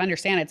I can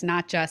understand it's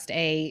not just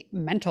a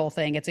mental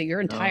thing. It's that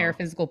your entire Oh,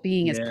 physical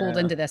being is pulled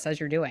yeah. into this as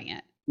you're doing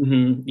it.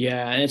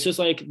 Yeah, and it's just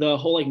like the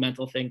whole like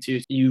mental thing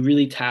too. You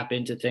really tap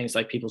into things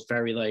like people's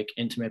very like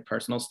intimate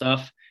personal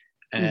stuff,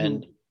 Hmm.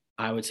 and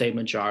I would say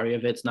majority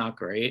of it's not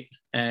great,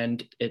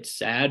 and it's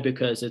sad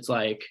because it's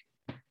like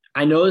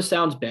I know this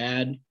sounds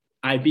bad.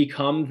 I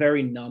become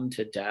very numb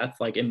to death,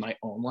 like in my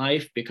own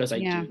life, because I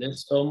Yeah. do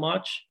this so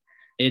much.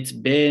 It's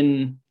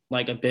been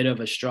like a bit of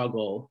a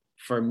struggle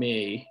for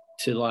me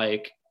to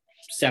like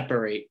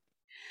separate.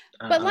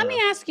 But I let don't me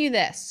know. ask you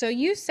this. So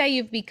you say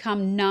you've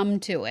become numb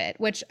to it,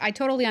 which I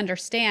totally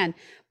understand.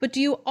 But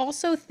do you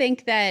also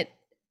think that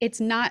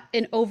it's not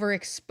an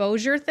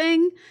overexposure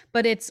thing,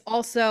 but it's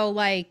also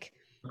like,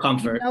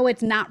 Comfort.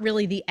 it's not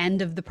really the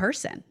end of the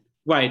person?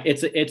 Right.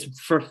 It's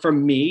for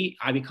me,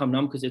 I become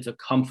numb because it's a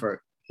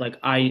comfort. Like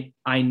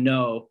I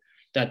know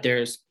that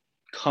there's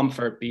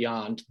comfort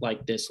beyond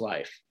like this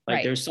life. Like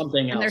Right. there's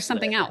something And there's else there.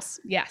 something else.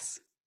 Yes.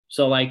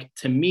 So like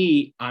to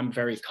me, I'm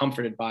very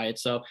comforted by it.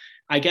 So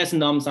I guess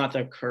numb's not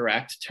the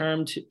correct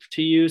term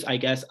to use. I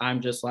guess I'm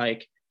just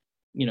like,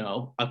 you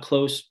know, a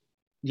close,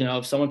 you know,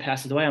 if someone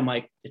passes away, I'm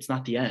like, it's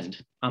not the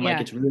end. I'm like,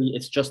 Yeah.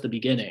 it's just the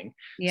beginning.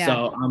 Yeah.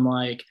 So I'm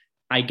like,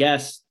 I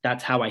guess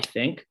that's how I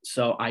think.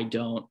 So I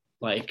don't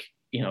like,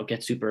 you know,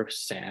 get super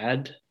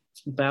sad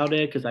about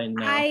it because I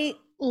know. I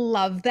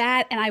love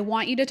that. And I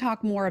want you to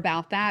talk more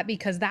about that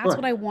because that's what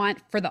Sure. I want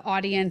for the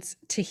audience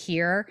to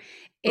hear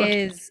Sure.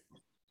 is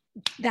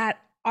that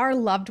our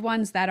loved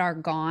ones that are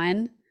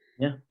gone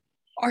Yeah.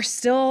 are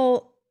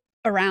still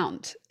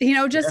around,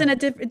 just Yeah. in a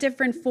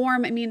different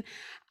form. I mean,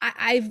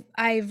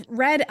 I've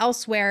read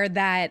elsewhere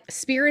that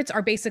spirits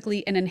are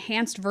basically an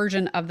enhanced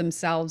version of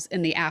themselves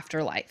in the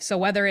afterlife. So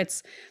whether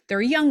it's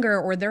they're younger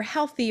or they're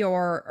healthy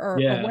or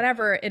Yeah.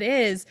 whatever it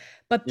is,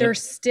 but they're Yep.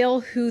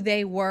 still who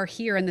they were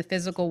here in the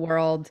physical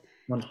world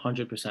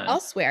 100%.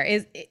 elsewhere.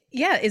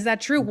 Is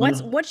that true?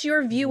 What's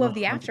your view of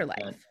the 100%.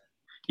 afterlife?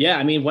 Yeah,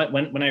 I mean,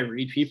 when I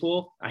read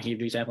people, I give you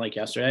an example. Like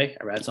yesterday,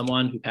 I read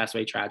someone who passed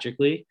away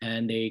tragically,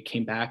 and they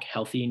came back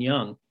healthy and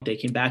young. They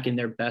came back in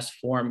their best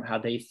form, how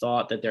they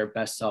thought that their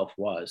best self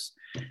was,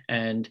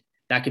 and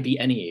that could be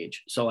any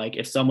age. So, like,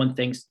 if someone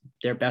thinks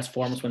their best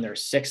form is when they're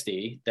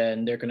 60,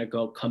 then they're gonna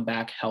go come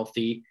back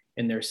healthy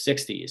in their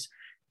 60s.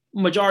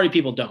 Majority of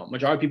people don't.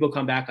 Majority of people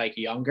come back like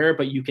younger,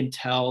 but you can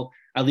tell.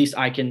 At least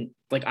I can,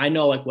 like, I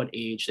know like what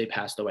age they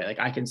passed away. Like,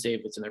 I can say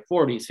if it's in their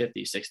 40s,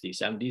 50s, 60s,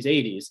 70s,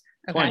 80s,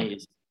 Okay.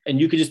 20s, and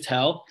you could just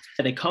tell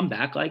that they come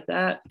back like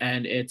that,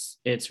 and it's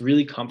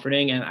really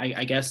comforting. And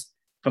I guess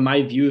from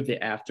my view of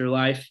the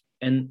afterlife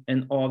and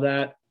all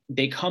that,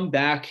 they come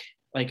back.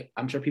 Like,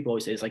 I'm sure people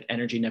always say it's like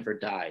energy never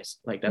dies.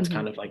 Like that's Hmm.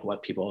 kind of like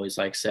what people always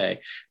like say,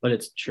 but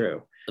it's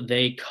true.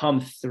 They come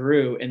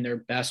through in their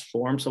best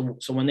form. So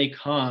when they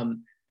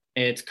come,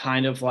 it's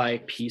kind of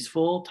like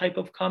peaceful type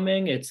of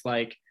coming. It's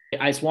like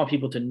I just want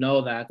people to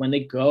know that when they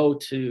go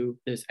to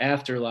this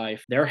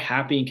afterlife, they're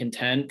happy and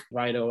content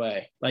right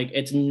away. Like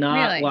it's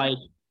not Really? like,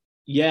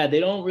 yeah, they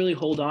don't really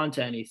hold on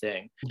to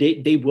anything.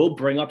 They will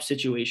bring up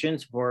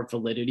situations for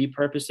validity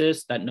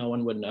purposes that no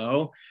one would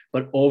know,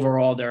 but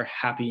overall they're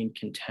happy and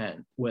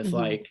content with Hmm.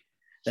 like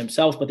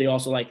themselves, but they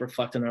also like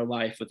reflect on their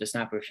life with the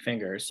snap of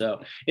fingers.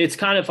 So it's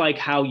kind of like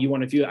how you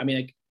want to view it. I mean,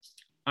 like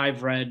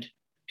I've read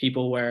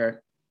people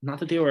where not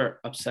that they were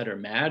upset or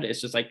mad, it's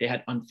just like they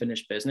had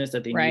unfinished business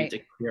that they needed Right. to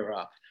clear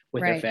up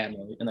with their Right.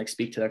 family and like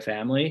speak to their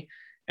family.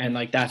 And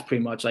like that's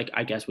pretty much like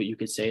I guess what you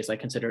could say is like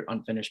considered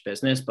unfinished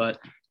business. But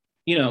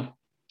you know,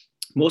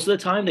 most of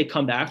the time they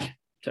come back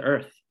to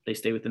earth. They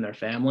stay within their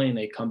family and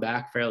they come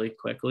back fairly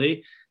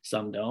quickly.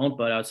 Some don't,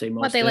 but I'd say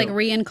What, most they like do.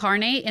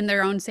 reincarnate in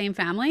their own same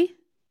family?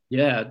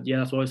 Yeah,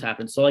 that's what always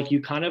happens. So like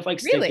you kind of like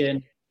stick Really?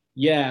 in,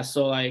 yeah.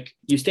 So like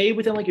you stay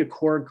within like your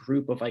core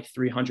group of like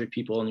 300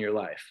 people in your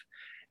life.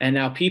 And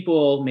now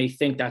people may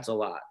think that's a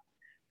lot,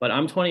 but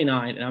I'm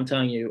 29 and I'm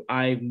telling you,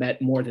 I've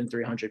met more than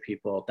 300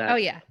 people Oh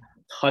that yeah.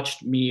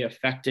 touched me,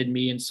 affected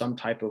me in some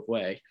type of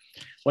way.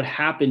 What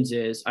happens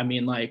is, I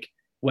mean, like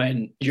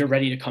when you're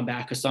ready to come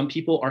back, because some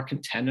people are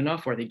content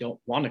enough where they don't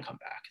want to come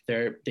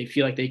back. They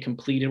feel like they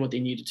completed what they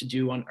needed to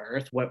do on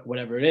earth,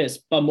 whatever it is.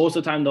 But most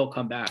of the time they'll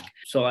come back.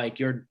 So like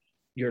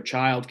your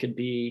child could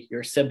be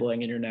your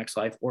sibling in your next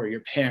life or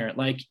your parent.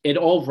 Like it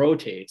all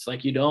rotates.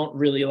 Like you don't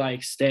really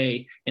like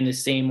stay in the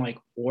same like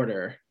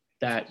order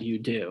that you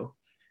do.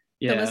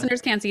 The Yeah.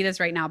 listeners can't see this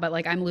right now, but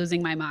like I'm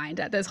losing my mind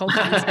at this whole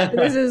concept.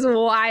 This is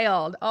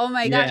wild. Oh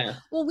my gosh. Yeah.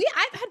 Well,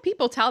 I've had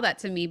people tell that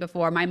to me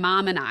before. My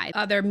mom and I,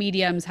 other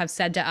mediums have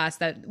said to us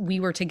that we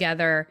were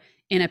together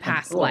in a I'm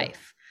past sure.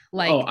 life.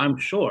 Like Oh, I'm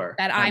sure.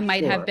 that I I'm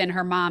might have sure. been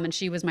her mom and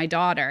she was my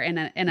daughter in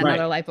Right.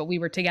 another life, but we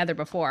were together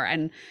before.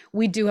 And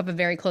we do have a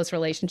very close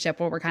relationship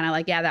where we're kind of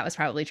like, yeah, that was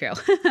probably true.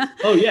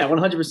 Oh yeah,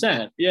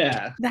 100%.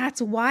 Yeah.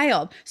 That's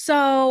wild.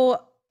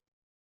 So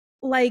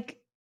like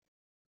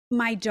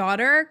my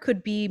daughter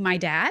could be my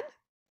dad.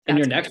 In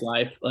your That's next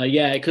life.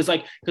 Yeah, because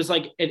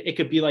it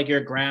could be like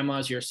your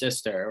grandma's your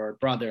sister or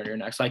brother in your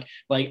next like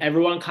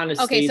everyone kind of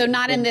okay. stays So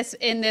not in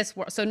this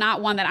world. So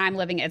not one that I'm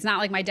living in. It's not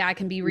like my dad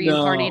can be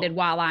reincarnated no.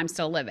 while I'm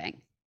still living.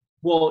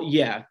 Well,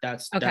 yeah,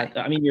 that's Okay. that.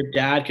 I mean, your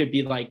dad could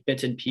be like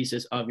bits and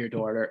pieces of your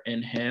daughter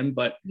in him,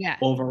 but Yeah.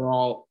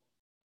 overall,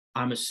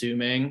 I'm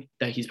assuming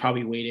that he's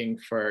probably waiting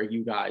for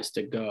you guys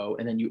to go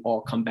and then you all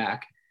come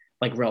back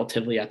like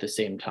relatively at the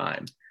same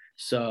time.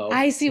 So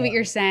I see what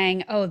you're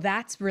saying. Oh,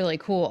 that's really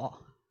cool.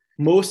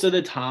 most of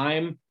the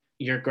time,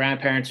 your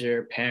grandparents or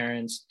your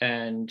parents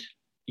and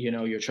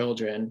your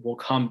children will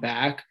come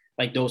back.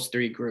 Like those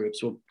three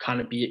groups will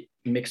kind of be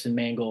mixed and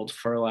mangled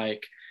for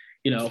like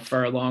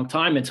for a long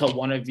time until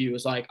one of you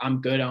is like, I'm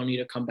good, I don't need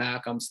to come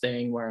back, I'm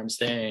staying where I'm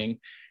staying.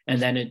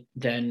 And then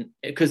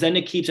because then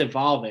it keeps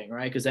evolving,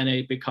 right? Because then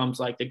it becomes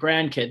like the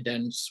grandkid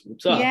then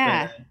swoops up and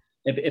Yeah.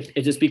 if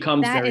it just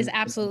becomes That very is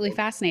absolutely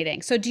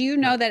fascinating. So do you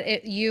know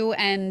that you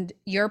and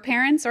your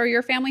parents or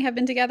your family have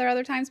been together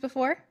other times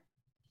before?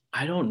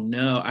 I don't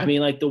know. I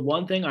mean, like the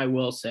one thing I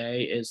will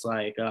say is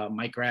like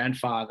my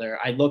grandfather.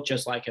 I look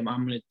just like him.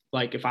 I'm gonna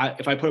like if I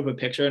put up a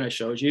picture and I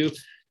showed you,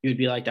 you'd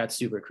be like, that's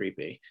super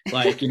creepy.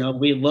 Like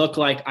we look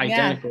like Yeah.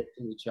 identical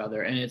to each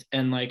other,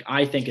 and like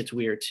I think it's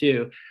weird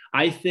too.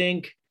 I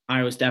think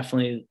I was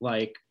definitely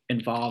like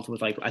involved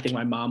with like I think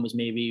my mom was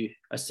maybe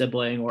a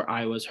sibling or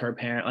I was her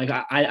parent. Like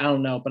I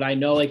don't know, but I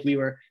know like we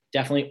were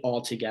definitely all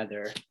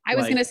together. I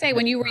was going Like to say,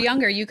 when you were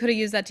younger, you could have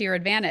used that to your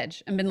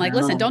advantage and been like,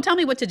 listen, no. don't tell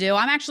me what to do.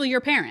 I'm actually your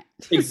parent.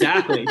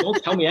 Exactly.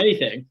 Don't tell me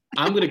anything.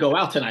 I'm gonna go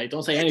out tonight.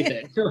 Don't say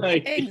anything.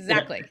 Like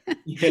Exactly.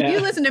 yeah. You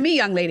listen to me,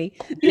 young lady.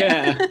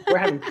 Yeah. We're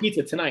having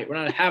pizza tonight. We're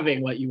not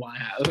having what you want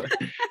to have.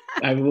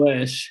 I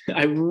wish.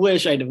 I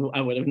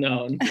would have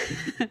known.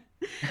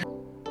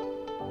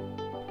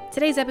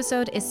 Today's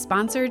episode is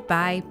sponsored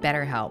by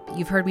BetterHelp.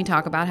 You've heard me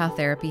talk about how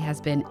therapy has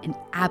been an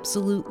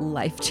absolute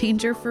life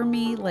changer for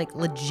me, like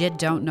legit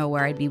don't know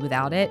where I'd be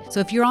without it.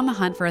 So if you're on the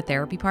hunt for a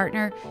therapy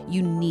partner,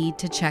 you need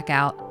to check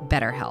out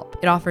BetterHelp.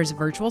 It offers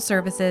virtual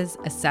services,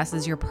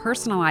 assesses your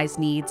personalized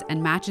needs,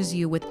 and matches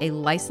you with a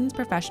licensed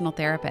professional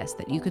therapist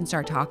that you can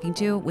start talking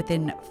to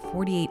within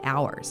 48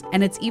 hours.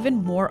 And it's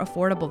even more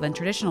affordable than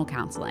traditional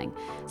counseling.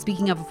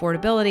 Speaking of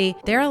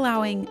affordability, they're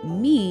allowing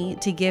me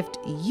to gift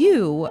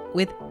you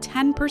with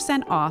 10%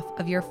 off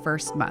of your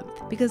first month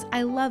because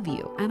I love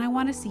you and I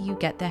want to see you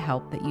get the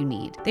help that you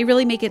need. They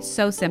really make it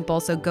so simple.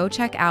 So go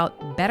check out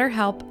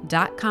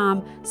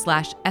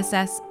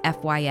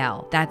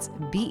betterhelp.com/SSFYL. That's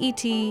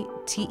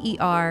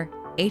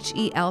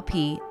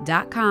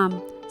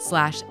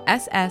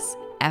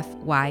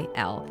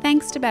BETTERHELP.com/SSFYL.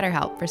 Thanks to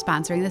BetterHelp for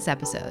sponsoring this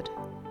episode.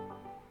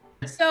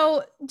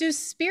 So, do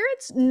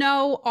spirits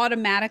know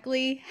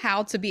automatically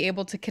how to be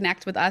able to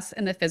connect with us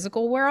in the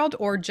physical world,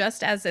 or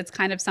just as it's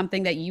kind of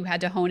something that you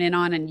had to hone in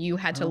on and you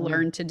had to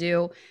learn to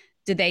do,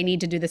 did they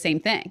need to do the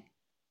same thing?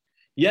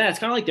 Yeah, it's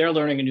kind of like they're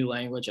learning a new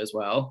language as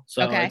well.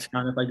 So Okay. it's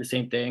kind of like the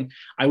same thing.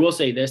 I will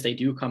say this, they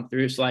do come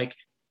through. It's like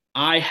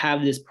I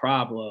have this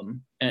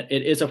problem, and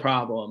it is a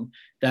problem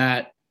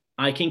that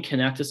I can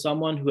connect to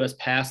someone who has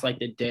passed like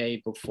the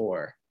day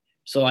before.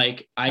 So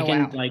like I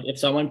can wow. like if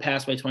someone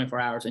passed by 24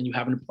 hours and you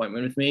have an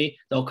appointment with me,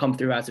 they'll come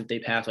through as if they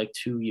passed like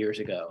 2 years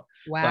ago.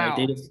 Like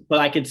Wow. but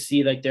I could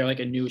see like they're like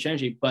a new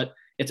energy, but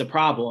it's a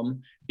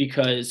problem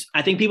because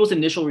I think people's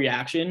initial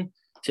reaction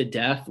to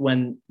death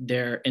when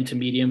they're into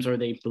mediums or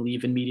they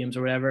believe in mediums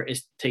or whatever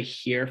is to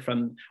hear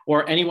from,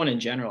 or anyone in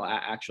general,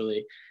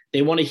 actually,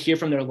 they want to hear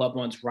from their loved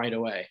ones right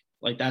away.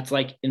 Like that's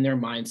like in their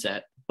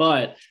mindset.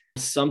 But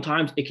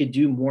sometimes it could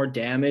do more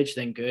damage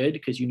than good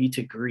because you need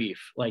to grieve.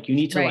 Like you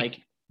need to Right.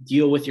 like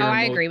deal with your I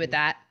emotions. agree with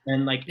that.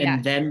 And like Yeah.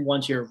 and then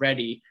once you're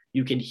ready,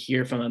 you can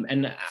hear from them.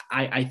 And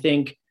I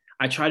think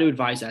I try to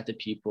advise that to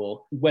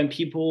people. When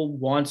people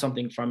want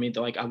something from me,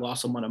 they're like, I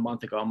lost someone a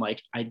month ago. I'm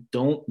like, I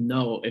don't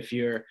know if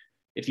you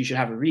should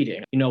have a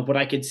reading. What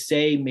I could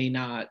say may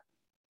not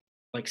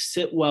like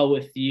sit well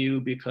with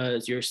you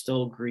because you're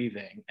still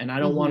grieving. And I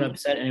don't want to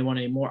upset anyone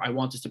anymore. I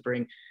want this to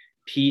bring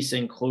peace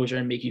and closure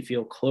and make you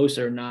feel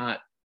closer, not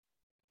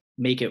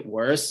make it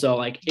worse. So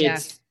like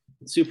it's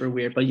super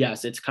weird. But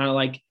yes, it's kind of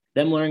like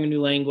them learning a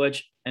new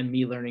language and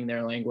me learning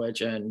their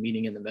language and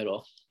meeting in the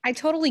middle. I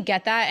totally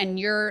get that. And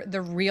you're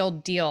the real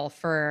deal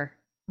for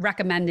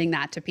recommending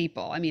that to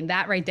people. I mean,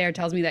 that right there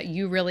tells me that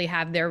you really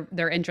have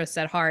their interests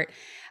at heart.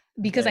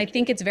 because I Thank you.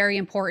 think it's very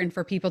important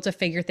for people to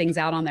figure things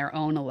out on their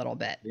own a little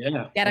bit.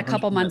 Yeah, Get a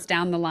couple 100%. months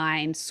down the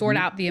line, sort Mhm.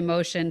 out the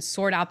emotions,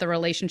 sort out the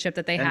relationship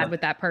that they had Yeah,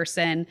 with that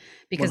person,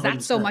 because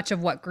that's so 100%. much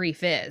of what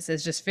grief is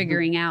just Mhm.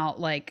 figuring out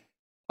like,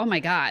 oh my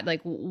God,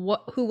 like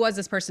who was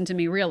this person to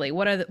me really?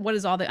 What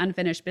is all the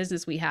unfinished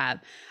business we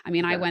have? I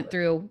mean, I went Exactly.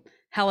 through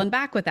hell and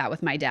back with that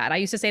with my dad. I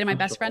used to say to my I'm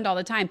best sure. friend all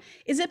the time,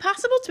 is it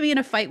possible to be in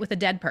a fight with a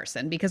dead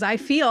person? Because I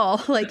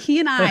feel like he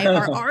and I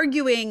are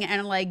arguing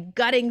and like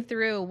gutting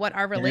through what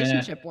our Yeah.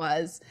 relationship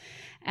was.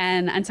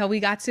 And until we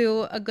got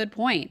to a good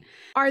point.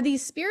 Are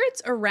these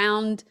spirits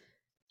around,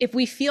 if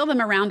we feel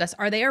them around us,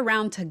 are they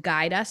around to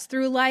guide us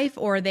through life,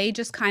 or are they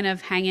just kind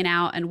of hanging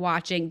out and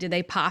watching? Do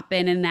they pop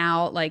in and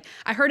out? Like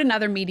I heard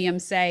another medium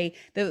say,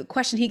 the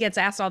question he gets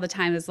asked all the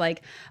time is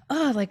like,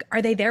 oh, like,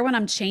 are they there when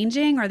I'm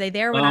changing? Are they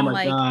there when Oh I'm my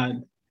like,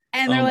 God.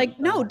 and Oh they're my like,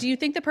 no, God. do you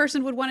think the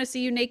person would want to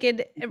see you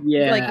naked like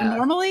Yeah.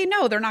 normally?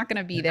 No, they're not going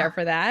to be there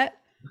for that.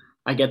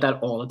 I get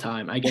that all the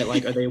time. I get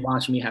like, are they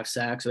watching me have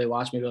sex? Are they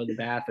watching me go to the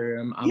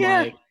bathroom? I'm Yeah.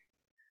 like,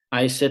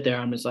 I sit there,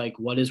 I'm just like,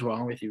 what is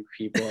wrong with you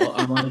people?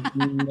 I'm like,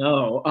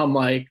 no. I'm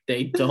like,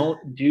 they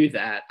don't do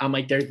that. I'm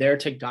like, they're there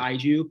to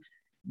guide you.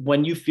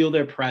 When you feel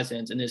their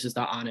presence, and this is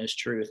the honest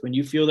truth, when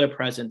you feel their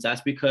presence,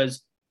 that's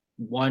because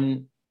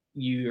one,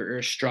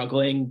 you're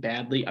struggling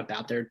badly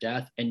about their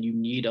death and you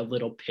need a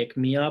little pick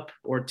me up,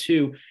 or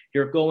two,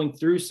 you're going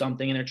through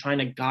something and they're trying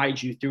to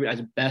guide you through it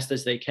as best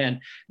as they can.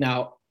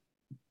 Now,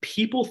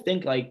 people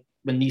think like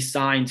when these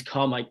signs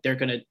come, like they're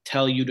going to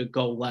tell you to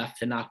go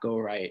left and not go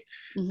right.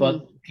 Hmm.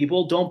 But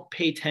people don't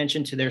pay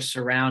attention to their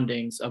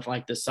surroundings of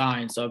like the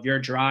signs. So if you're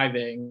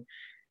driving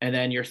and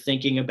then you're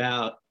thinking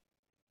about,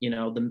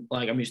 the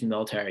like I'm using the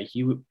military,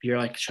 you're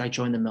like, should I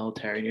join the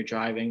military? And you're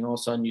driving, all of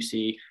a sudden you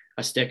see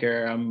a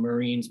sticker, a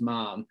Marine's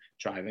mom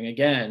driving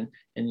again,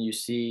 and you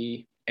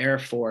see Air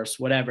Force,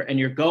 whatever, and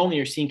you're going,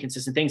 you're seeing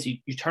consistent things. You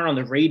turn on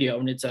the radio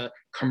and it's a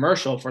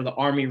commercial for the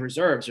Army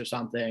Reserves or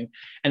something,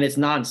 and it's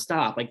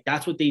nonstop. Like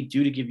that's what they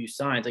do to give you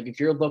signs. Like if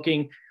you're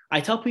looking, I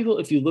tell people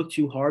if you look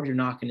too hard, you're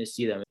not going to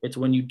see them. It's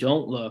when you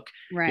don't look,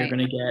 you're Right.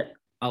 going to get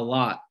a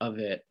lot of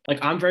it.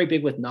 Like I'm very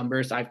big with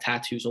numbers. I have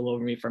tattoos all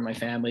over me from my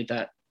family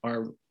that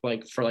are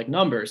like for like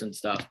numbers and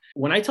stuff.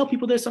 When I tell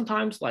people this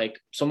sometimes, like,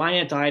 so my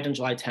aunt died on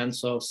July 10th,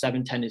 so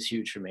 710 is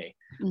huge for me.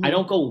 I Hmm.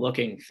 don't go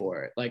looking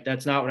for it. Like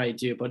that's not what I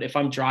do. But if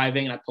I'm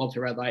driving and I pull up to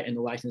a red light and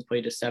the license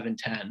plate is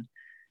 710,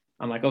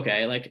 I'm like,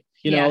 okay, like,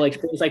 Yeah.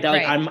 like things like that.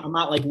 Like Right. I'm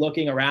not like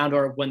looking around,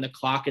 or when the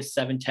clock is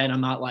 710,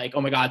 I'm not like,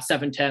 oh my God,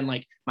 710,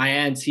 like my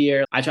aunt's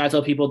here. I try to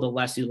tell people the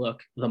less you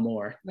look, the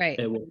more Right.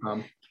 it will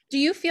come. Do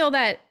you feel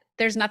that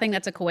there's nothing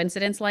that's a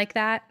coincidence like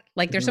that?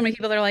 Like there's so Mhm. many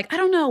people that are like, I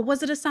don't know,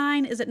 was it a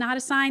sign? Is it not a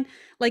sign?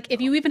 Like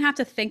if you even have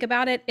to think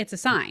about it, it's a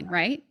sign,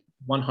 right?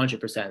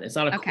 100%. It's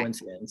not a Okay.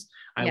 coincidence.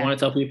 I Yeah. want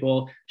to tell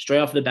people straight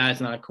off the bat,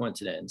 it's not a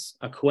coincidence.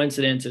 A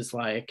coincidence is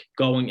like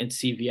going in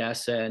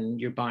CVS and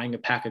you're buying a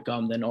pack of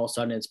gum, then all of a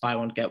sudden it's buy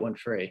one, get one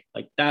free.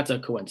 Like that's a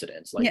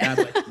coincidence. Like Yeah.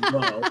 that's like,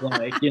 whoa,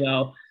 like,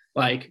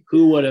 like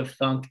who would have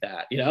thunk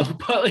that,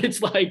 But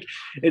it's like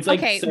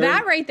Okay, certain,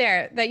 that right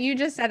there, that you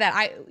just said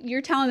that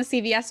you're telling the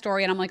CVS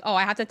story and I'm like, "Oh,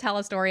 I have to tell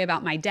a story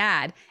about my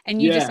dad."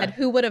 And you just said, yeah,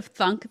 "Who would have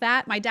thunk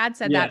that?" My dad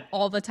said that yeah.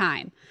 all the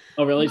time.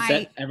 Oh, really?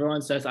 My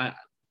Everyone says I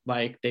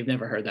like they've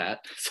never heard that.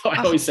 So I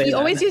Oh, always say he that.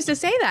 always used to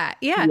say that.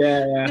 Yeah.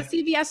 The Yeah.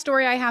 CVS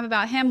story I have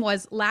about him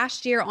was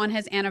last year on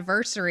his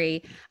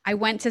anniversary, I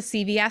went to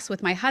CVS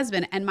with my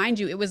husband. And mind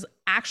you, it was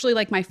actually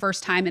like my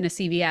first time in a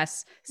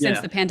CVS since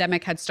Yeah. the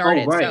pandemic had Oh,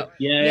 started. right. So,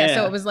 Yeah. yeah,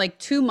 so it Yeah. was like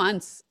 2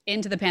 months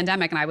into the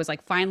pandemic and I was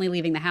like finally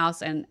leaving the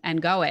house and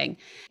going.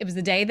 It was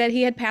the day that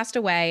he had passed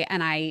away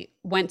and I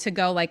went to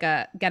go like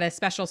get a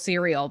special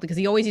cereal because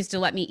he always used to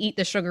let me eat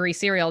the sugary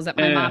cereals that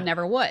my mom Yeah.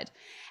 never would.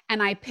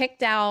 And I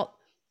picked out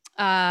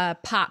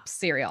Pops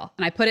cereal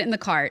and I put it in the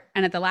cart.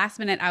 And at the last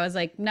minute, I was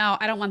like, no,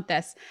 I don't want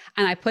this.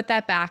 And I put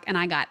that back and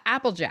I got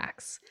Apple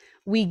Jacks.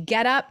 We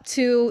get up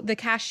to the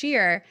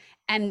cashier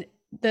and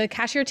the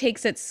cashier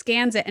takes it,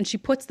 scans it, and she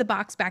puts the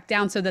box back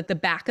down so that the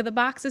back of the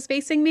box is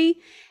facing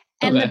me.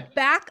 And the Okay.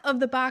 back of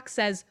the box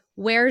says,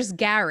 "Where's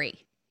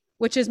Gary?"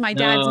 which is my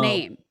dad's No.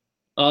 name.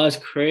 Oh, that's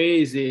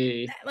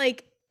crazy.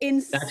 Like That's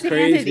insanity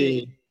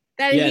crazy.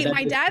 that Yeah, he that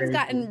my is dad's crazy.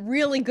 gotten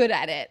really good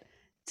at it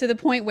to the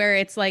point where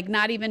it's like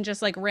not even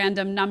just like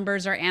random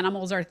numbers or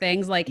animals or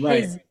things, like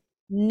Right. his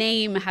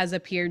name has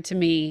appeared to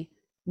me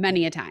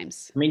many a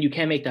times. I mean, you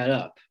can't make that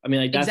up. I mean,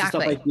 like that's the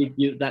stuff Exactly.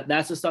 like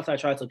that's the stuff that I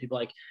try to tell people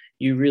like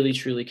you really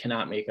truly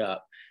cannot make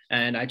up.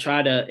 And I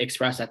try to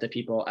express that to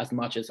people as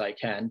much as I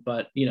can,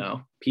 but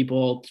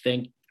people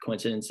think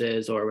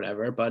coincidences or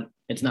whatever, but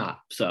it's not.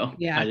 So I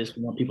Yeah. just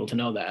want people to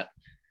know that.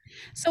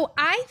 So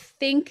I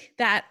think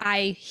that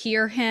I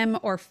hear him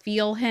or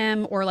feel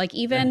him or like Yeah.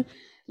 even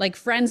like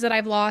friends that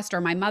I've lost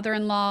or my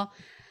mother-in-law,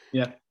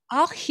 Yeah.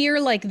 I'll hear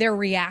like their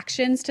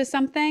reactions to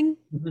something.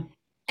 Mhm.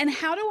 And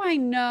how do I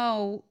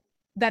know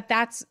that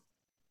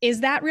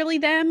is that really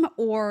them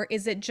or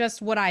is it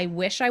just what I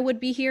wish I would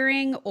be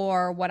hearing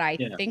or what I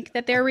Yeah. think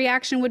that their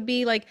reaction would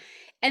be like?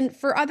 And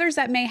for others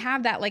that may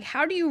have that, like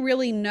how do you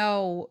really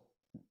know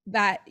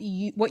that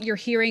what you're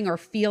hearing or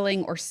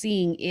feeling or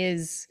seeing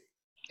is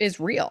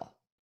real.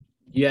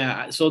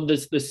 Yeah. So the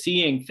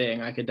seeing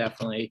thing, I could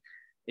definitely,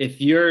 if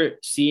you're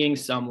seeing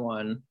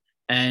someone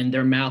and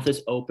their mouth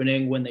is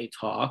opening when they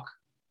talk,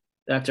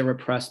 that's a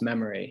repressed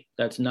memory.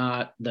 That's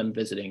not them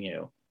visiting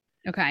you.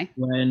 Okay.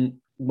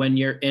 When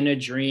you're in a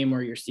dream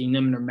or you're seeing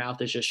them and their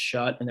mouth is just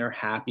shut and they're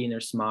happy and they're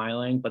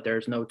smiling, but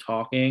there's no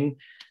talking,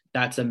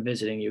 that's them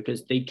visiting you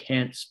because they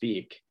can't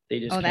speak. They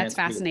just Oh, can't that's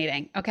speak.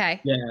 fascinating.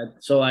 Okay. Yeah.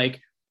 So like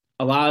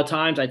a lot of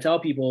times I tell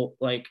people,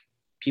 like,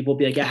 people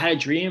be like, I had a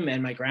dream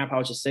and my grandpa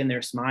was just sitting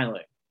there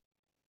smiling.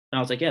 And I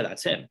was like, yeah,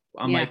 that's him.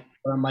 Yeah.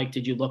 I'm like,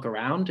 did you look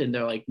around? And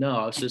they're like, no,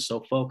 I was just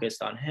so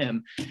focused on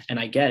him. And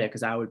I get it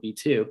because I would be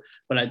too.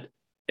 But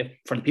if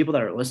for the people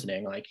that are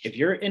listening, like if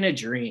you're in a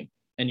dream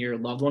and your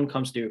loved one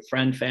comes through,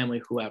 friend,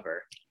 family,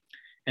 whoever,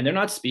 and they're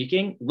not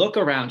speaking, look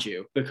around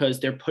you because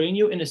they're putting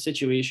you in a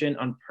situation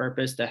on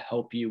purpose to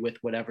help you with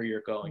whatever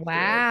you're going through.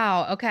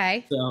 Wow.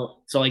 Okay.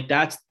 So like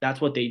that's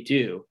what they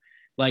do.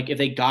 Like if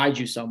they guide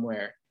you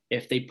somewhere,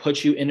 if they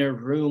put you in a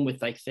room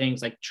with like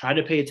things, like try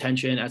to pay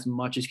attention as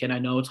much as can. I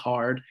know it's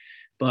hard,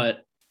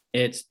 but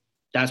it's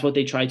that's what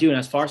they try to do. And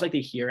as far as like the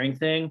hearing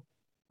thing,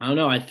 I don't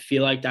know. I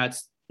feel like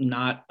that's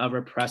not a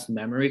repressed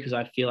memory because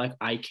I feel like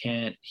I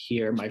can't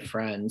hear my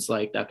friends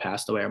like that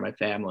passed away or my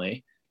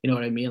family. You know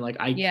what I mean? Like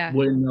I Yeah.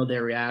 wouldn't know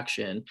their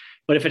reaction.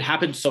 But if it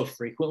happens so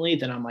frequently,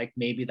 then I'm like,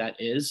 maybe that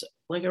is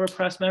like a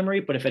repressed memory.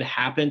 But if it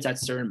happens at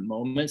certain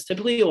moments,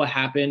 typically it will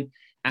happen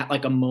at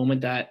like a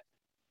moment that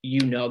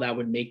that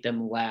would make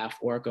them laugh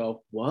or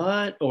go,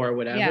 what? Or Yeah.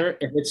 whatever.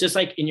 If it's just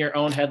like in your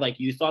own head, like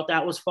you thought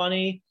that was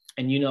funny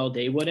and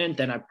they wouldn't,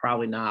 then I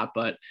probably not.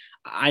 But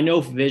I know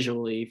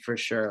visually for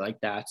sure, like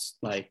that's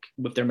like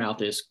if their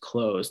mouth is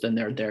closed and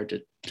they're there to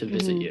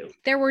visit Mhm. you.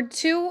 There were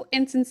two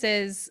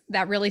instances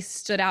that really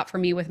stood out for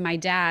me with my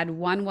dad.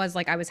 One was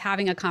like I was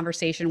having a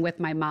conversation with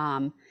my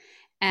mom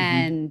Mm-hmm.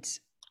 and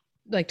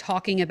like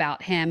talking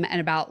about him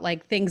and about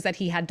like things that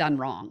he had done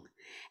wrong.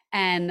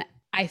 And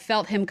I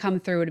felt him come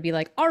through to be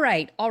like, all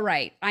right,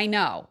 I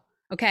know.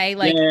 Okay.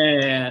 Like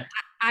Yeah.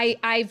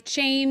 I've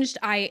changed.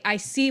 I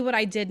see what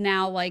I did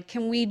now. Like,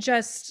 can we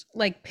just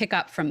like pick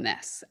up from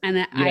this?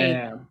 And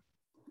Yeah.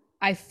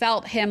 I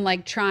felt him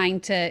like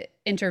trying to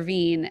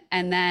intervene.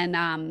 And then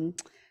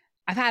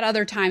I've had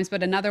other times,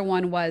 but another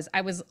one was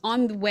I was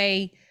on the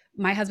way.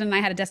 My husband and I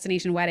had a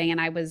destination wedding,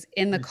 and I was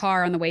in the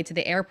car on the way to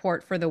the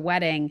airport for the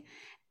wedding.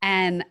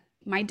 And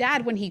my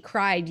dad, when he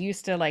cried,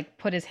 used to like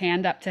put his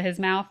hand up to his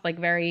mouth, like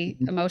very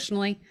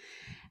emotionally.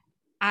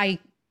 I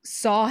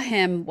saw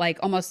him like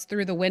almost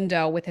through the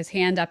window with his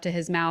hand up to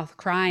his mouth,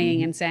 crying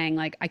Mm-hmm. and saying,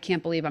 like, I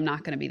can't believe I'm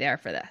not going to be there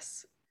for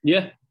this.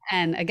 Yeah.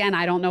 And again,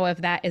 I don't know if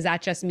that is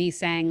that just me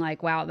saying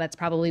like, wow, that's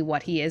probably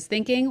what he is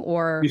thinking, You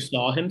or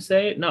saw him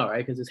say it? No,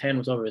 right? Because his hand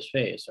was over his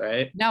face,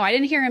 right? no, I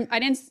didn't hear him. I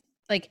didn't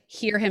like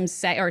hear him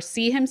say or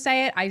see him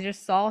say it. I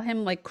just saw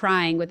him like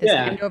crying with his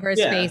Yeah. hand over his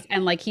Yeah. face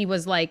and like he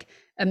was like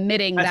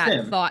emitting That's that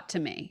him. thought to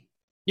me.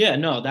 Yeah,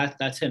 no,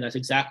 that's him. That's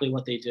exactly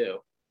what they do.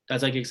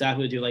 That's like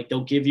exactly what they do. Like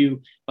they'll give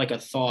you like a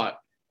thought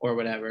or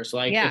whatever. So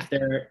like Yeah. if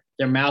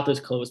their mouth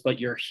is closed, but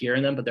you're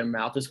hearing them, but their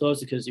mouth is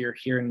closed because you're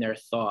hearing their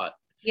thought.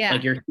 Yeah.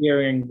 Like you're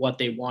hearing what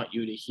they want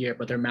you to hear,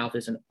 but their mouth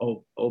isn't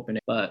open.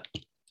 But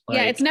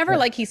Yeah. It's like never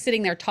like he's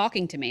sitting there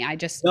talking to me. I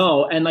just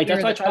no, and like that's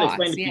hear what I the try to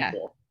explain thoughts. to Yeah.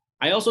 people.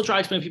 I also try to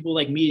explain to people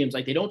like mediums,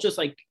 like they don't just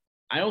like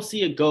I don't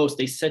see a ghost.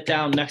 They sit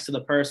down next to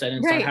the person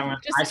and Right.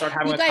 I start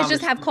having You a guys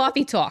just have conversation.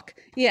 coffee talk.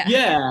 Yeah.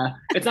 Yeah,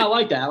 it's not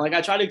like that. Like I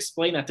try to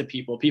explain that to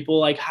people. People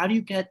like, how do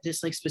you get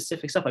this like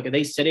specific stuff? Like, are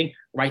they sitting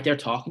right there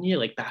talking to you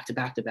like back to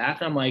back to back?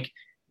 And I'm like,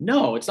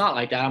 no, it's not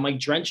like that. I'm like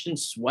drenched in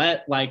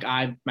sweat. Like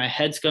my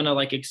head's gonna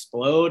like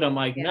explode. I'm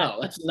like, Yeah. no,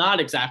 that's not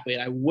exactly it.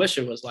 I wish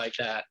it was like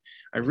that.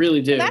 I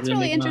really do. That's Really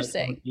really make my life so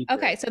much interesting. easier.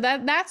 Okay, so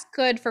that's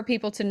good for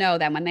people to know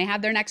then when they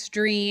have their next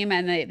dream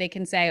and they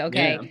can say,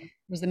 okay, Yeah,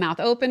 was the mouth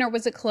open or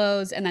was it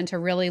closed? And then to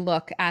really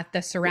look at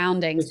the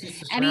surroundings. it's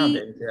just the Any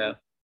surroundings. Yeah.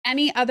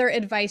 any other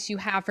advice you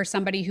have for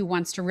somebody who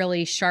wants to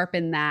really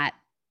sharpen that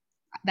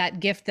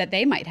gift that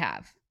they might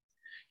have?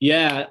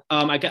 Yeah,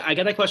 I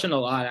get that question a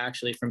lot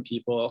actually from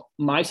people.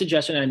 My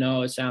suggestion, I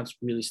know it sounds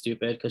really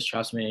stupid because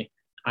trust me,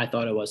 I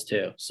thought it was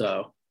too.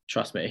 So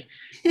trust me,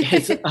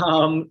 it's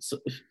so,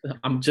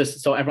 I'm just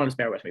so everyone just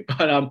bear with me,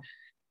 but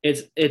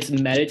it's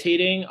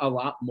meditating a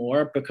lot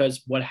more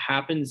because what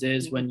happens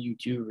is when you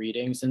do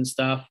readings and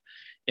stuff,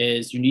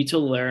 is you need to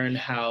learn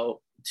how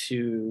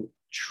to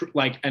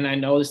like, and I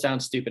know this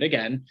sounds stupid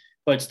again,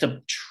 but it's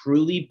to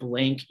truly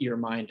blank your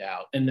mind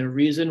out. And the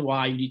reason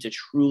why you need to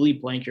truly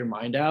blank your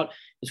mind out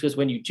is because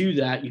when you do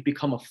that, you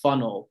become a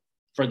funnel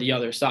for the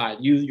other side.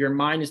 Your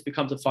mind just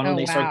becomes a funnel. Oh,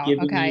 They start wow.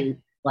 giving Okay. you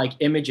like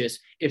images.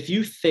 If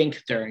you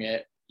think during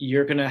it,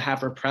 you're gonna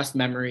have repressed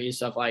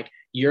memories of like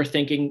you're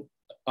thinking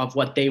of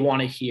what they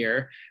want to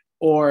hear.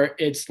 Or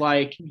it's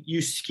like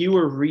you skew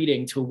a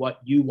reading to what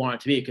you want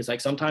it to be. Because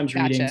like sometimes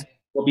readings Gotcha.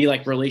 will be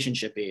like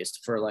relationship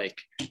based for like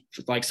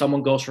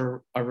someone goes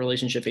for a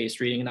relationship based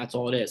reading and that's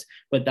all it is,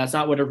 but that's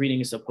not what a reading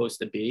is supposed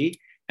to be.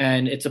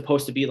 and it's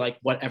supposed to be like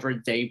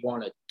whatever they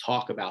want to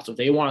talk about. So if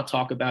they want to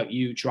talk about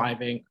you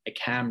driving a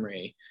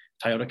Camry,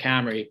 Toyota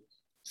Camry,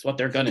 it's what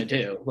they're gonna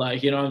do.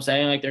 Like, you know what I'm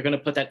saying? Like they're gonna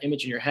put that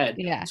image in your head.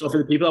 Yeah. So for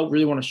the people that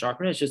really want to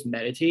sharpen it, it's just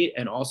meditate,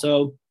 and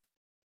also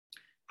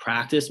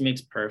practice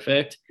makes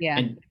perfect. Yeah.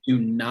 And do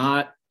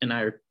not, and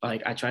I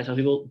try to tell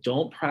people,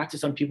 don't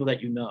practice on people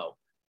that you know.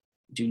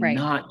 Do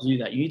not do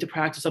that. You need to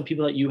practice on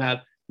people that you have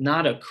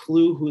not a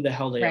clue who the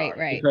hell they are.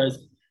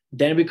 Because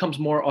then it becomes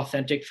more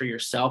authentic for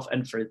yourself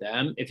and for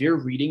them. If you're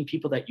reading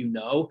people that you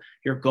know,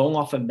 you're going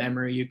off of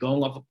memory, you're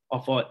going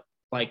off what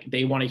like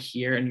they want to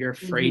hear, and you're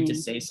afraid to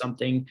say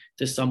something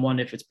to someone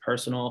if it's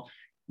personal.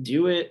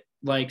 Do it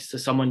like to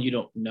someone you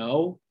don't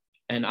know,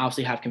 and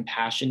obviously have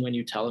compassion when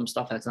you tell them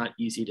stuff that's not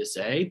easy to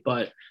say.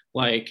 But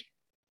like,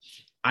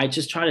 I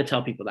just try to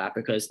tell people that,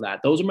 because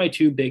those are my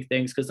two big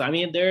things. Because I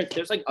mean,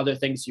 there's like other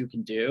things you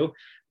can do,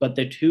 but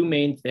the two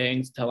main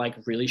things to like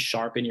really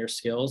sharpen your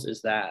skills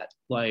is that.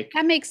 Like,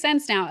 that makes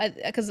sense now,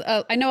 because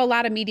I know a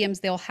lot of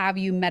mediums, they'll have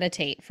you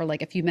meditate for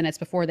like a few minutes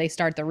before they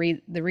start the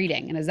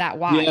reading, and is that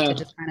why? To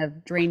just kind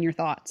of drain your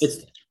thoughts?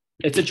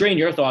 It's to drain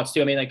your thoughts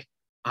too. I mean, like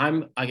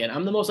I'm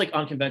the most like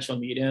unconventional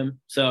medium,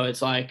 so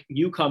it's like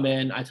you come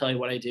in, I tell you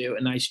what I do,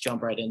 and I just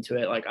jump right into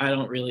it. Like I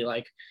don't really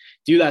like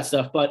do that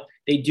stuff, but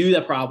they do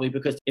that probably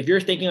because if you're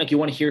thinking like you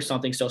want to hear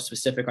something so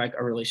specific, like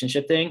a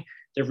relationship thing,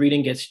 the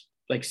reading gets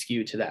like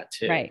skewed to that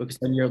too, because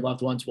then your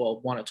loved ones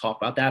will want to talk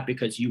about that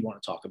because you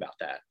want to talk about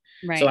that.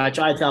 So I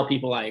try to tell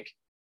people like,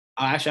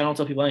 actually I don't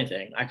tell people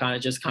anything. I kind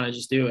of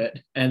just do it,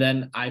 and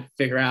then I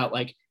figure out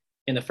like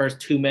in the first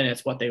 2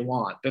 minutes what they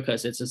want,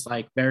 because it's just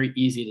like very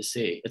easy to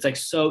see. It's like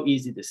so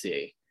easy to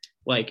see,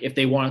 like if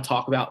they want to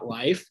talk about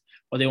life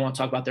or they want to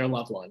talk about their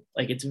loved one.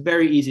 Like it's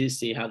very easy to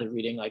see how the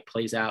reading like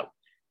plays out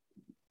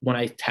when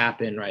I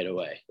tap in right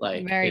away.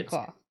 Like very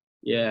cool.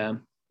 Yeah.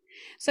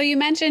 So you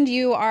mentioned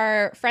you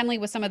are friendly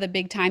with some of the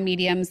big time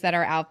mediums that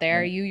are out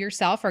there. You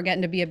yourself are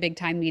getting to be a big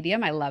time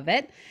medium. I love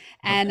it.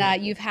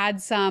 And you've had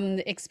some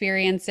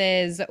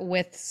experiences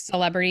with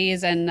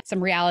celebrities and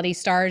some reality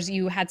stars.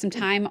 You had some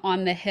time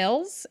on the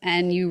Hills,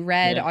 and you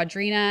read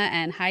Audrina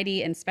and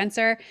Heidi and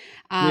Spencer.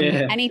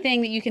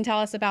 Anything that you can tell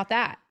us about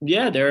that?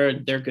 Yeah, they're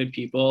good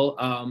people.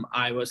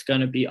 I was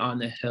going to be on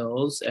the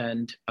Hills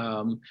and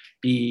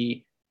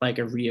be like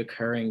a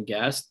reoccurring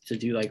guest to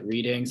do like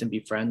readings and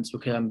be friends,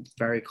 because I'm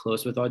very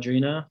close with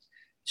Audrina.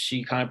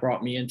 She kind of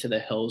brought me into the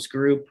Hills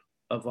group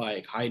of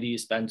like Heidi,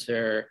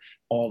 Spencer,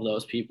 all of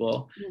those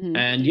people.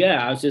 And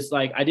I was just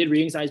like, I did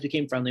readings, I just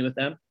became friendly with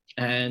them.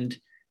 And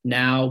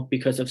now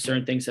because of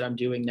certain things that I'm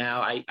doing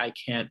now, I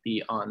can't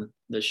be on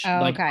the show.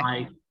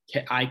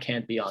 I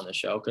can't be on the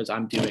show because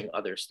I'm doing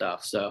other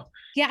stuff. So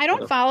I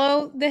don't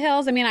follow the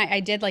Hills. I mean, I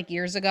did like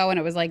years ago, and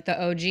it was like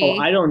the OG. Oh,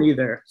 I don't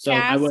either. So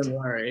cast. I wouldn't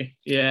worry.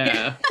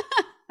 Yeah.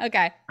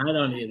 Okay. I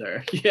don't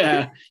either.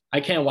 Yeah. I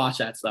can't watch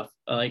that stuff.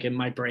 Like, and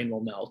my brain will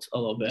melt a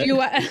little bit. Do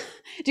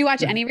you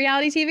watch any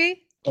reality TV?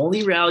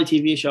 Only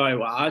reality TV show I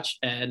watch,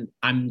 and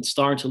I'm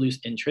starting to lose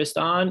interest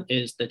on,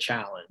 is The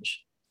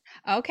Challenge.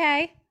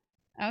 Okay.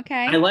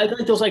 I like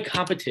those like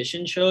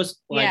competition shows.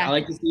 Like I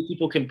like to see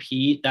people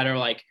compete that are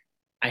like,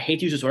 I hate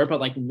to use this word, but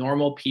like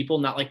normal people,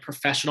 not like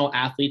professional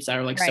athletes that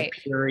are like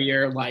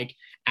superior, like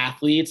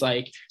athletes,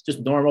 like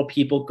just normal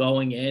people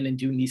going in and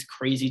doing these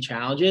crazy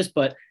challenges.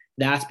 But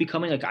that's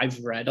becoming like,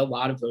 I've read a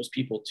lot of those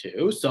people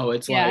too. So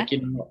it's like, you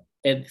know,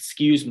 it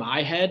skews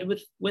my head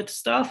with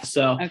stuff.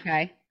 So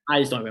I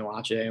just don't even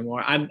watch it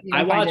anymore.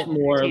 I watch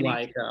more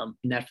like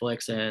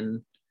Netflix,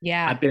 and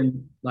I've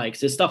been like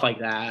just stuff like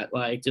that,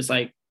 like just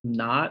like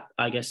not,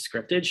 I guess,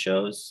 scripted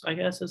shows, I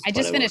guess. I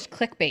just finished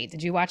Clickbait.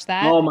 Did you watch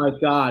that? Oh my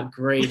God,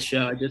 great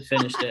show. I just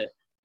finished it.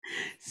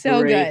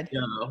 So great good.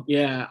 Show.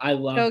 Yeah, I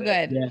love it. So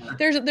good.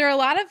 Yeah. There are a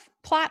lot of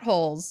plot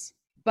holes,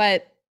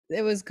 but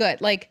it was good.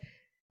 Like,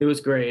 it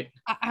was great.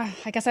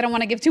 I guess I don't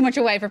want to give too much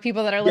away for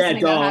people that are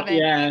listening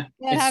that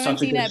haven't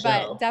seen it,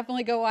 but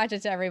definitely go watch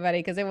it to everybody,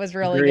 because it was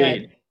really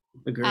good.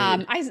 Agreed.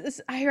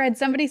 I read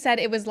somebody said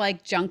it was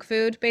like junk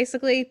food,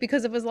 basically,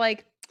 because it was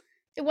like,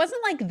 it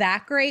wasn't like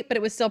that great, but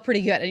it was still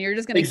pretty good, and you're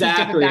just gonna keep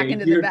dipping back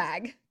into the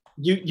bag.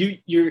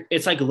 You're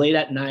it's like late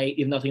at night,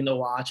 you have nothing to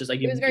watch. It's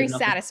like it was very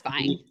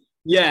satisfying.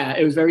 Yeah,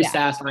 it was very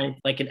satisfying,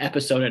 like an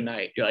episode a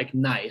night. You're like,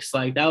 nice.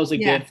 Like that was a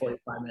good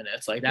 45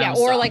 minutes. Like that.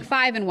 Or like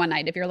 5 in one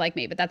night if you're like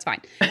me, but that's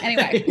fine.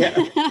 Anyway.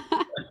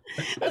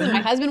 Listen,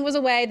 my husband was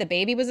away, the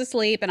baby was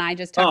asleep, and I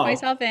just tucked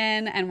myself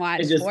in and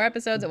watched 4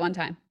 episodes at one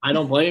time. I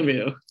don't blame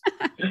you.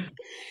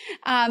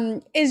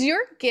 Is your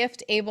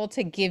gift able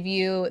to give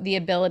you the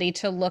ability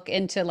to look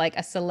into like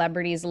a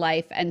celebrity's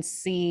life and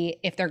see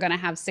if they're going to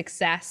have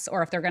success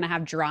or if they're going to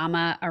have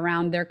drama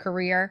around their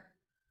career?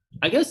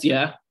 I guess,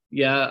 yeah.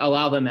 A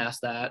lot of them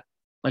ask that.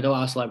 Like a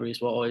lot of celebrities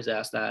will always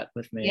ask that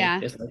with me. Yeah.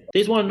 It's like,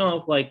 they just want to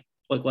know like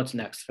what's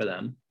next for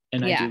them.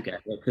 And I do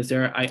get it, because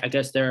I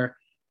guess they're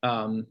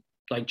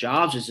like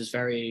jobs is just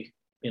very,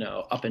 you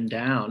know, up and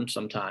down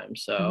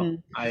sometimes. So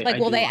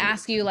will they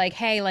ask you like,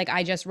 hey, like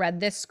I just read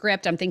this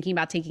script, I'm thinking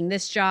about taking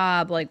this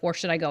job, like, or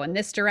should I go in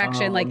this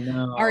direction?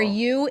 Are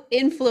you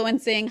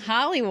influencing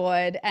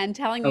Hollywood and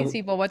telling these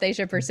people what they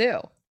should pursue?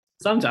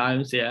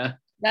 Sometimes, yeah.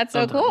 That's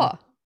so Sometimes. cool.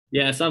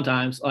 Yeah,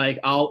 sometimes. Like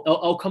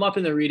I'll come up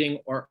in the reading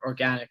or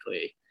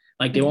organically.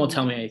 Like they won't Mhm.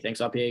 tell me anything.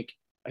 So I'll be like,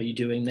 are you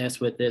doing this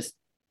with this?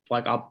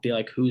 Like I'll be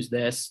like, who's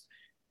this?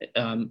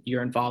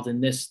 You're involved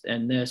in this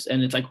and this.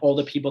 And it's like all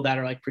the people that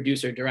are like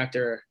producer,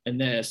 director, and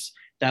this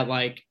that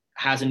like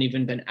hasn't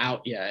even been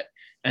out yet.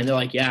 And they're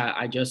like, yeah,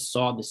 I just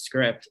saw the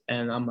script.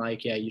 And I'm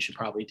like, yeah, you should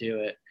probably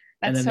do it.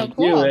 And That's then so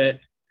they do cool. it.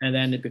 And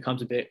then it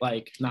becomes a bit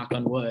like knock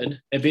on wood.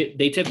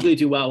 They typically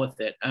do well with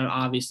it. And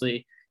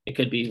obviously it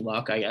could be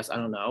luck, I guess. I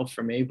don't know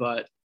for me,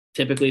 but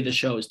typically the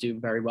shows do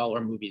very well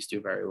or movies do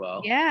very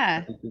well. I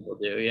Yeah. think people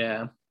do,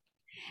 yeah.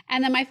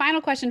 And then my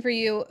final question for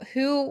you,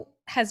 who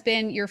has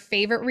been your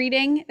favorite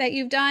reading that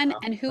you've done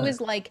and who is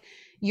like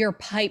your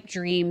pipe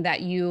dream that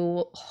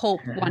you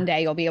hope one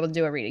day you'll be able to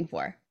do a reading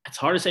for? It's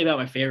hard to say about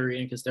my favorite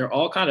reading because they're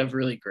all kind of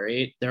really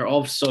great. They're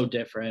all so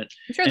different.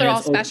 I'm sure And they're all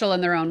it's special in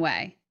their own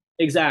way.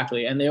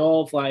 exactly. And they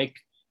all have like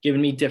given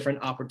me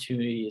different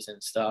opportunities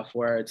and stuff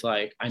where it's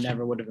like I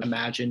never would have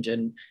imagined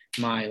in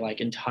my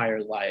like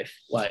entire life,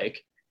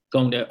 like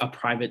going to a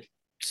private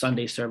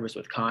Sunday service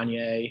with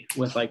Kanye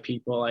with like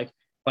people like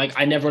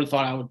I never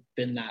thought I would have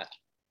been that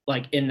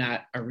like in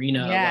that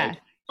arena Yeah. like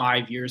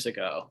 5 years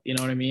ago. You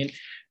know what I mean?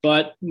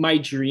 But my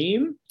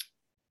dream,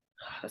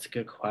 that's a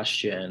good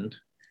question.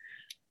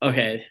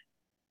 Okay.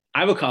 I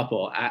have a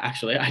couple.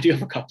 Actually, I do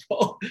have a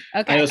couple. I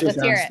Okay, know this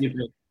let's hear sounds it.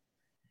 stupid.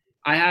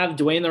 I have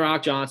Dwayne The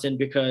Rock Johnson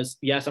because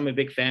yes, I'm a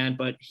big fan,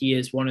 but he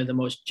is one of the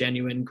most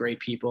genuine, great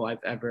people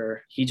I've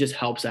ever. He just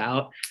helps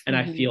out, and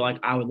I Mhm. feel like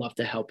I would love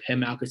to help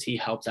him out because he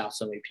helps out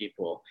so many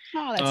people.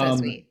 Oh, that's so Um,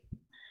 sweet.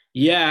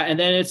 yeah, and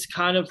then it's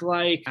kind of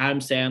like Adam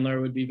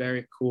Sandler would be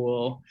very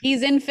cool.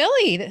 He's in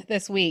Philly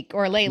this week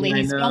or lately. Yeah, I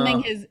He's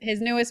filming know.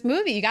 his newest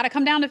movie. You got to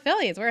come down to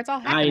Philly. It's where it's all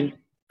happening.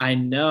 I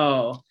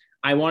know.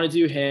 I want to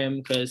do him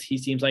because he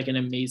seems like an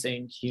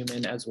amazing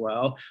human as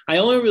well. I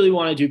only really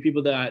want to do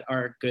people that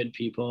are good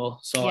people.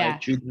 So Yeah.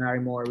 like Drew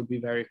Barrymore would be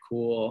very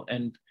cool,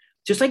 and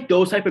just like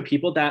those type of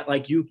people that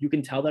like you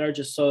can tell that are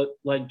just so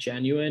like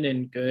genuine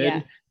and good.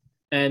 Yeah.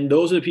 And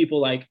those are the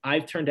people like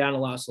I've turned down a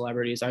lot of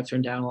celebrities. I've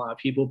turned down a lot of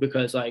people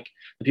because like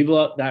the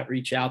people that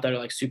reach out that are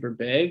like super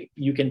big,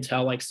 you can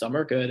tell like some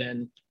are good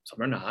and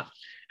some are not.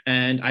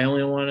 And I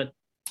only want to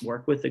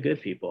work with the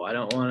good people. I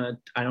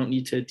don't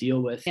need to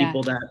deal with Yeah.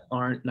 people that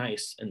aren't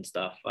nice and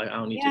stuff. Like I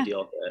don't need Yeah. to deal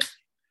with it.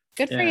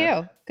 Good for Yeah.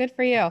 you. Good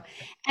for you.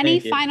 Any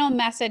Thank you. final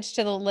message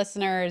to the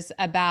listeners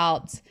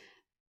about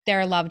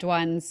their loved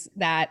ones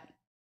that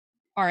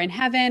are in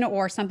heaven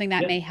or something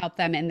that Yeah. may help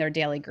them in their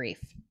daily grief?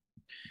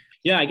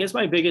 Yeah, I guess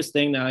my biggest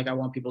thing that like I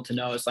want people to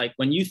know is like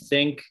when you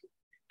think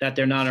that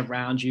they're not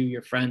around you,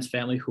 your friends,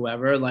 family,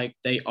 whoever, like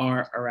they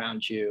are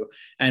around you.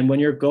 And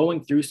when you're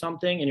going through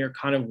something and you're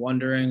kind of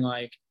wondering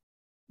like,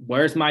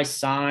 where's my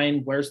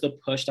sign? Where's the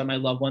push that my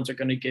loved ones are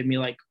going to give me?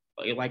 Like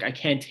I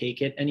can't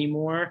take it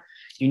anymore.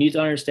 You need to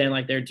understand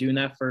like they're doing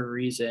that for a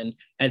reason,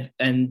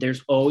 and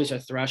there's always a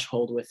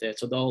threshold with it.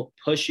 So they'll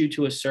push you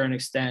to a certain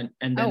extent,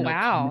 and then Oh, they'll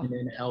wow. come in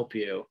and help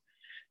you.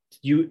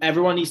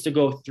 Everyone needs to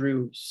go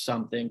through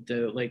something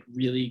to like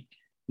really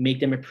make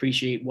them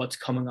appreciate what's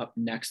coming up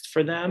next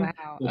for them,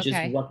 Wow. which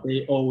Okay. is what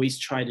they always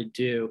try to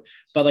do.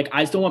 But like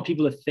I just don't want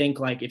people to think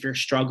like if you're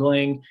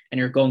struggling and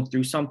you're going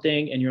through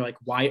something and you're like,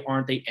 why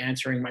aren't they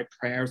answering my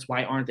prayers?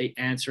 Why aren't they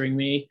answering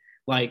me?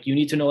 Like you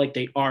need to know like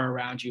they are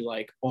around you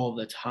like all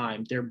the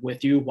time. They're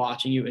with you,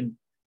 watching you, and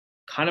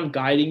kind of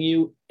guiding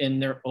you in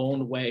their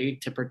own way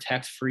to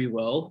protect free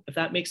will, if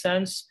that makes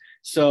sense.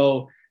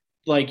 So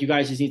like you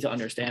guys just need to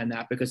understand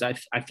that because I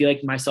feel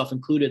like myself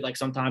included, like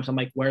sometimes I'm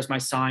like, where's my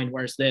sign?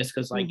 Where's this?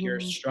 Because like you're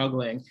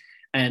struggling,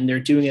 and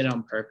they're doing it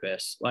on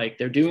purpose. Like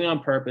they're doing it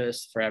on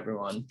purpose for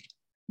everyone.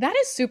 That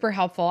is super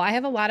helpful. I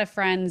have a lot of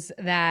friends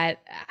that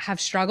have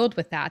struggled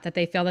with that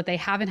they feel that they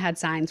haven't had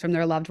signs from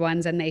their loved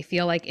ones and they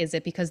feel like, is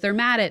it because they're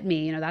mad at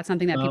me? You know, that's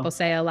something that Oh. people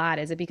say a lot.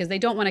 Is it because they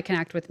don't want to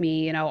connect with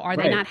me? You know, are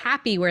they Right. not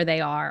happy where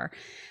they are?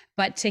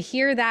 But to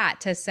hear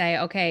that, to say,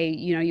 okay,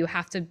 you know, you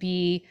have to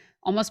be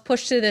almost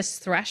pushed to this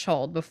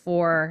threshold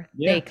before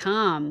Yeah. they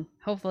come.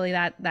 Hopefully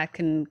that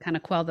can kind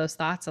of quell those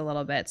thoughts a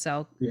little bit.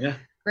 So Yeah.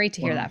 great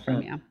to hear that from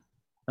 100%. you.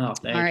 Oh,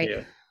 thank All right.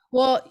 you.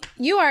 Well,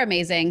 you are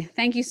amazing.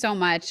 Thank you so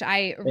much.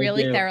 I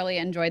really you. thoroughly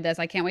enjoyed this.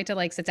 I can't wait to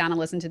like sit down and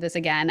listen to this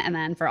again. And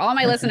then for all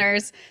my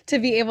listeners to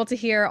be able to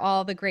hear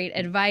all the great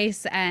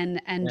advice and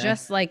Yeah.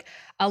 just like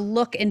a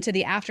look into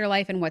the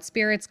afterlife and what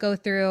spirits go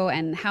through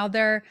and how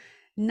they're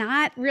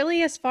not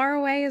really as far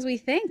away as we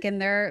think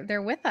and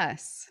they're with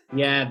us.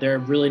 Yeah, they're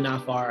really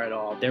not far at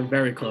all. They're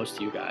very close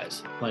to you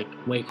guys, like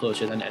way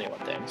closer than anyone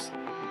thinks.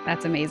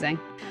 That's amazing.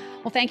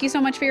 Well, thank you so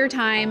much for your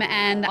time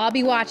and I'll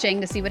be watching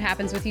to see what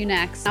happens with you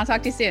next. I'll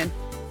talk to you soon.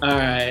 All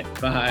right.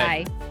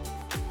 Bye. Bye.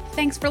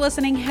 Thanks for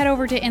listening. Head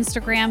over to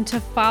Instagram to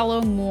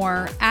follow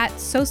more at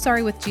So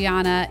Sorry with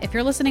Gianna. If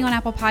you're listening on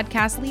Apple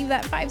Podcasts, leave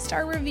that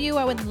 5-star review.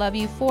 I would love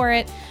you for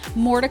it.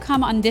 More to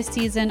come on this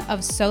season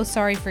of So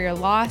Sorry for Your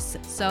Loss.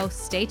 So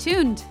stay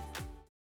tuned.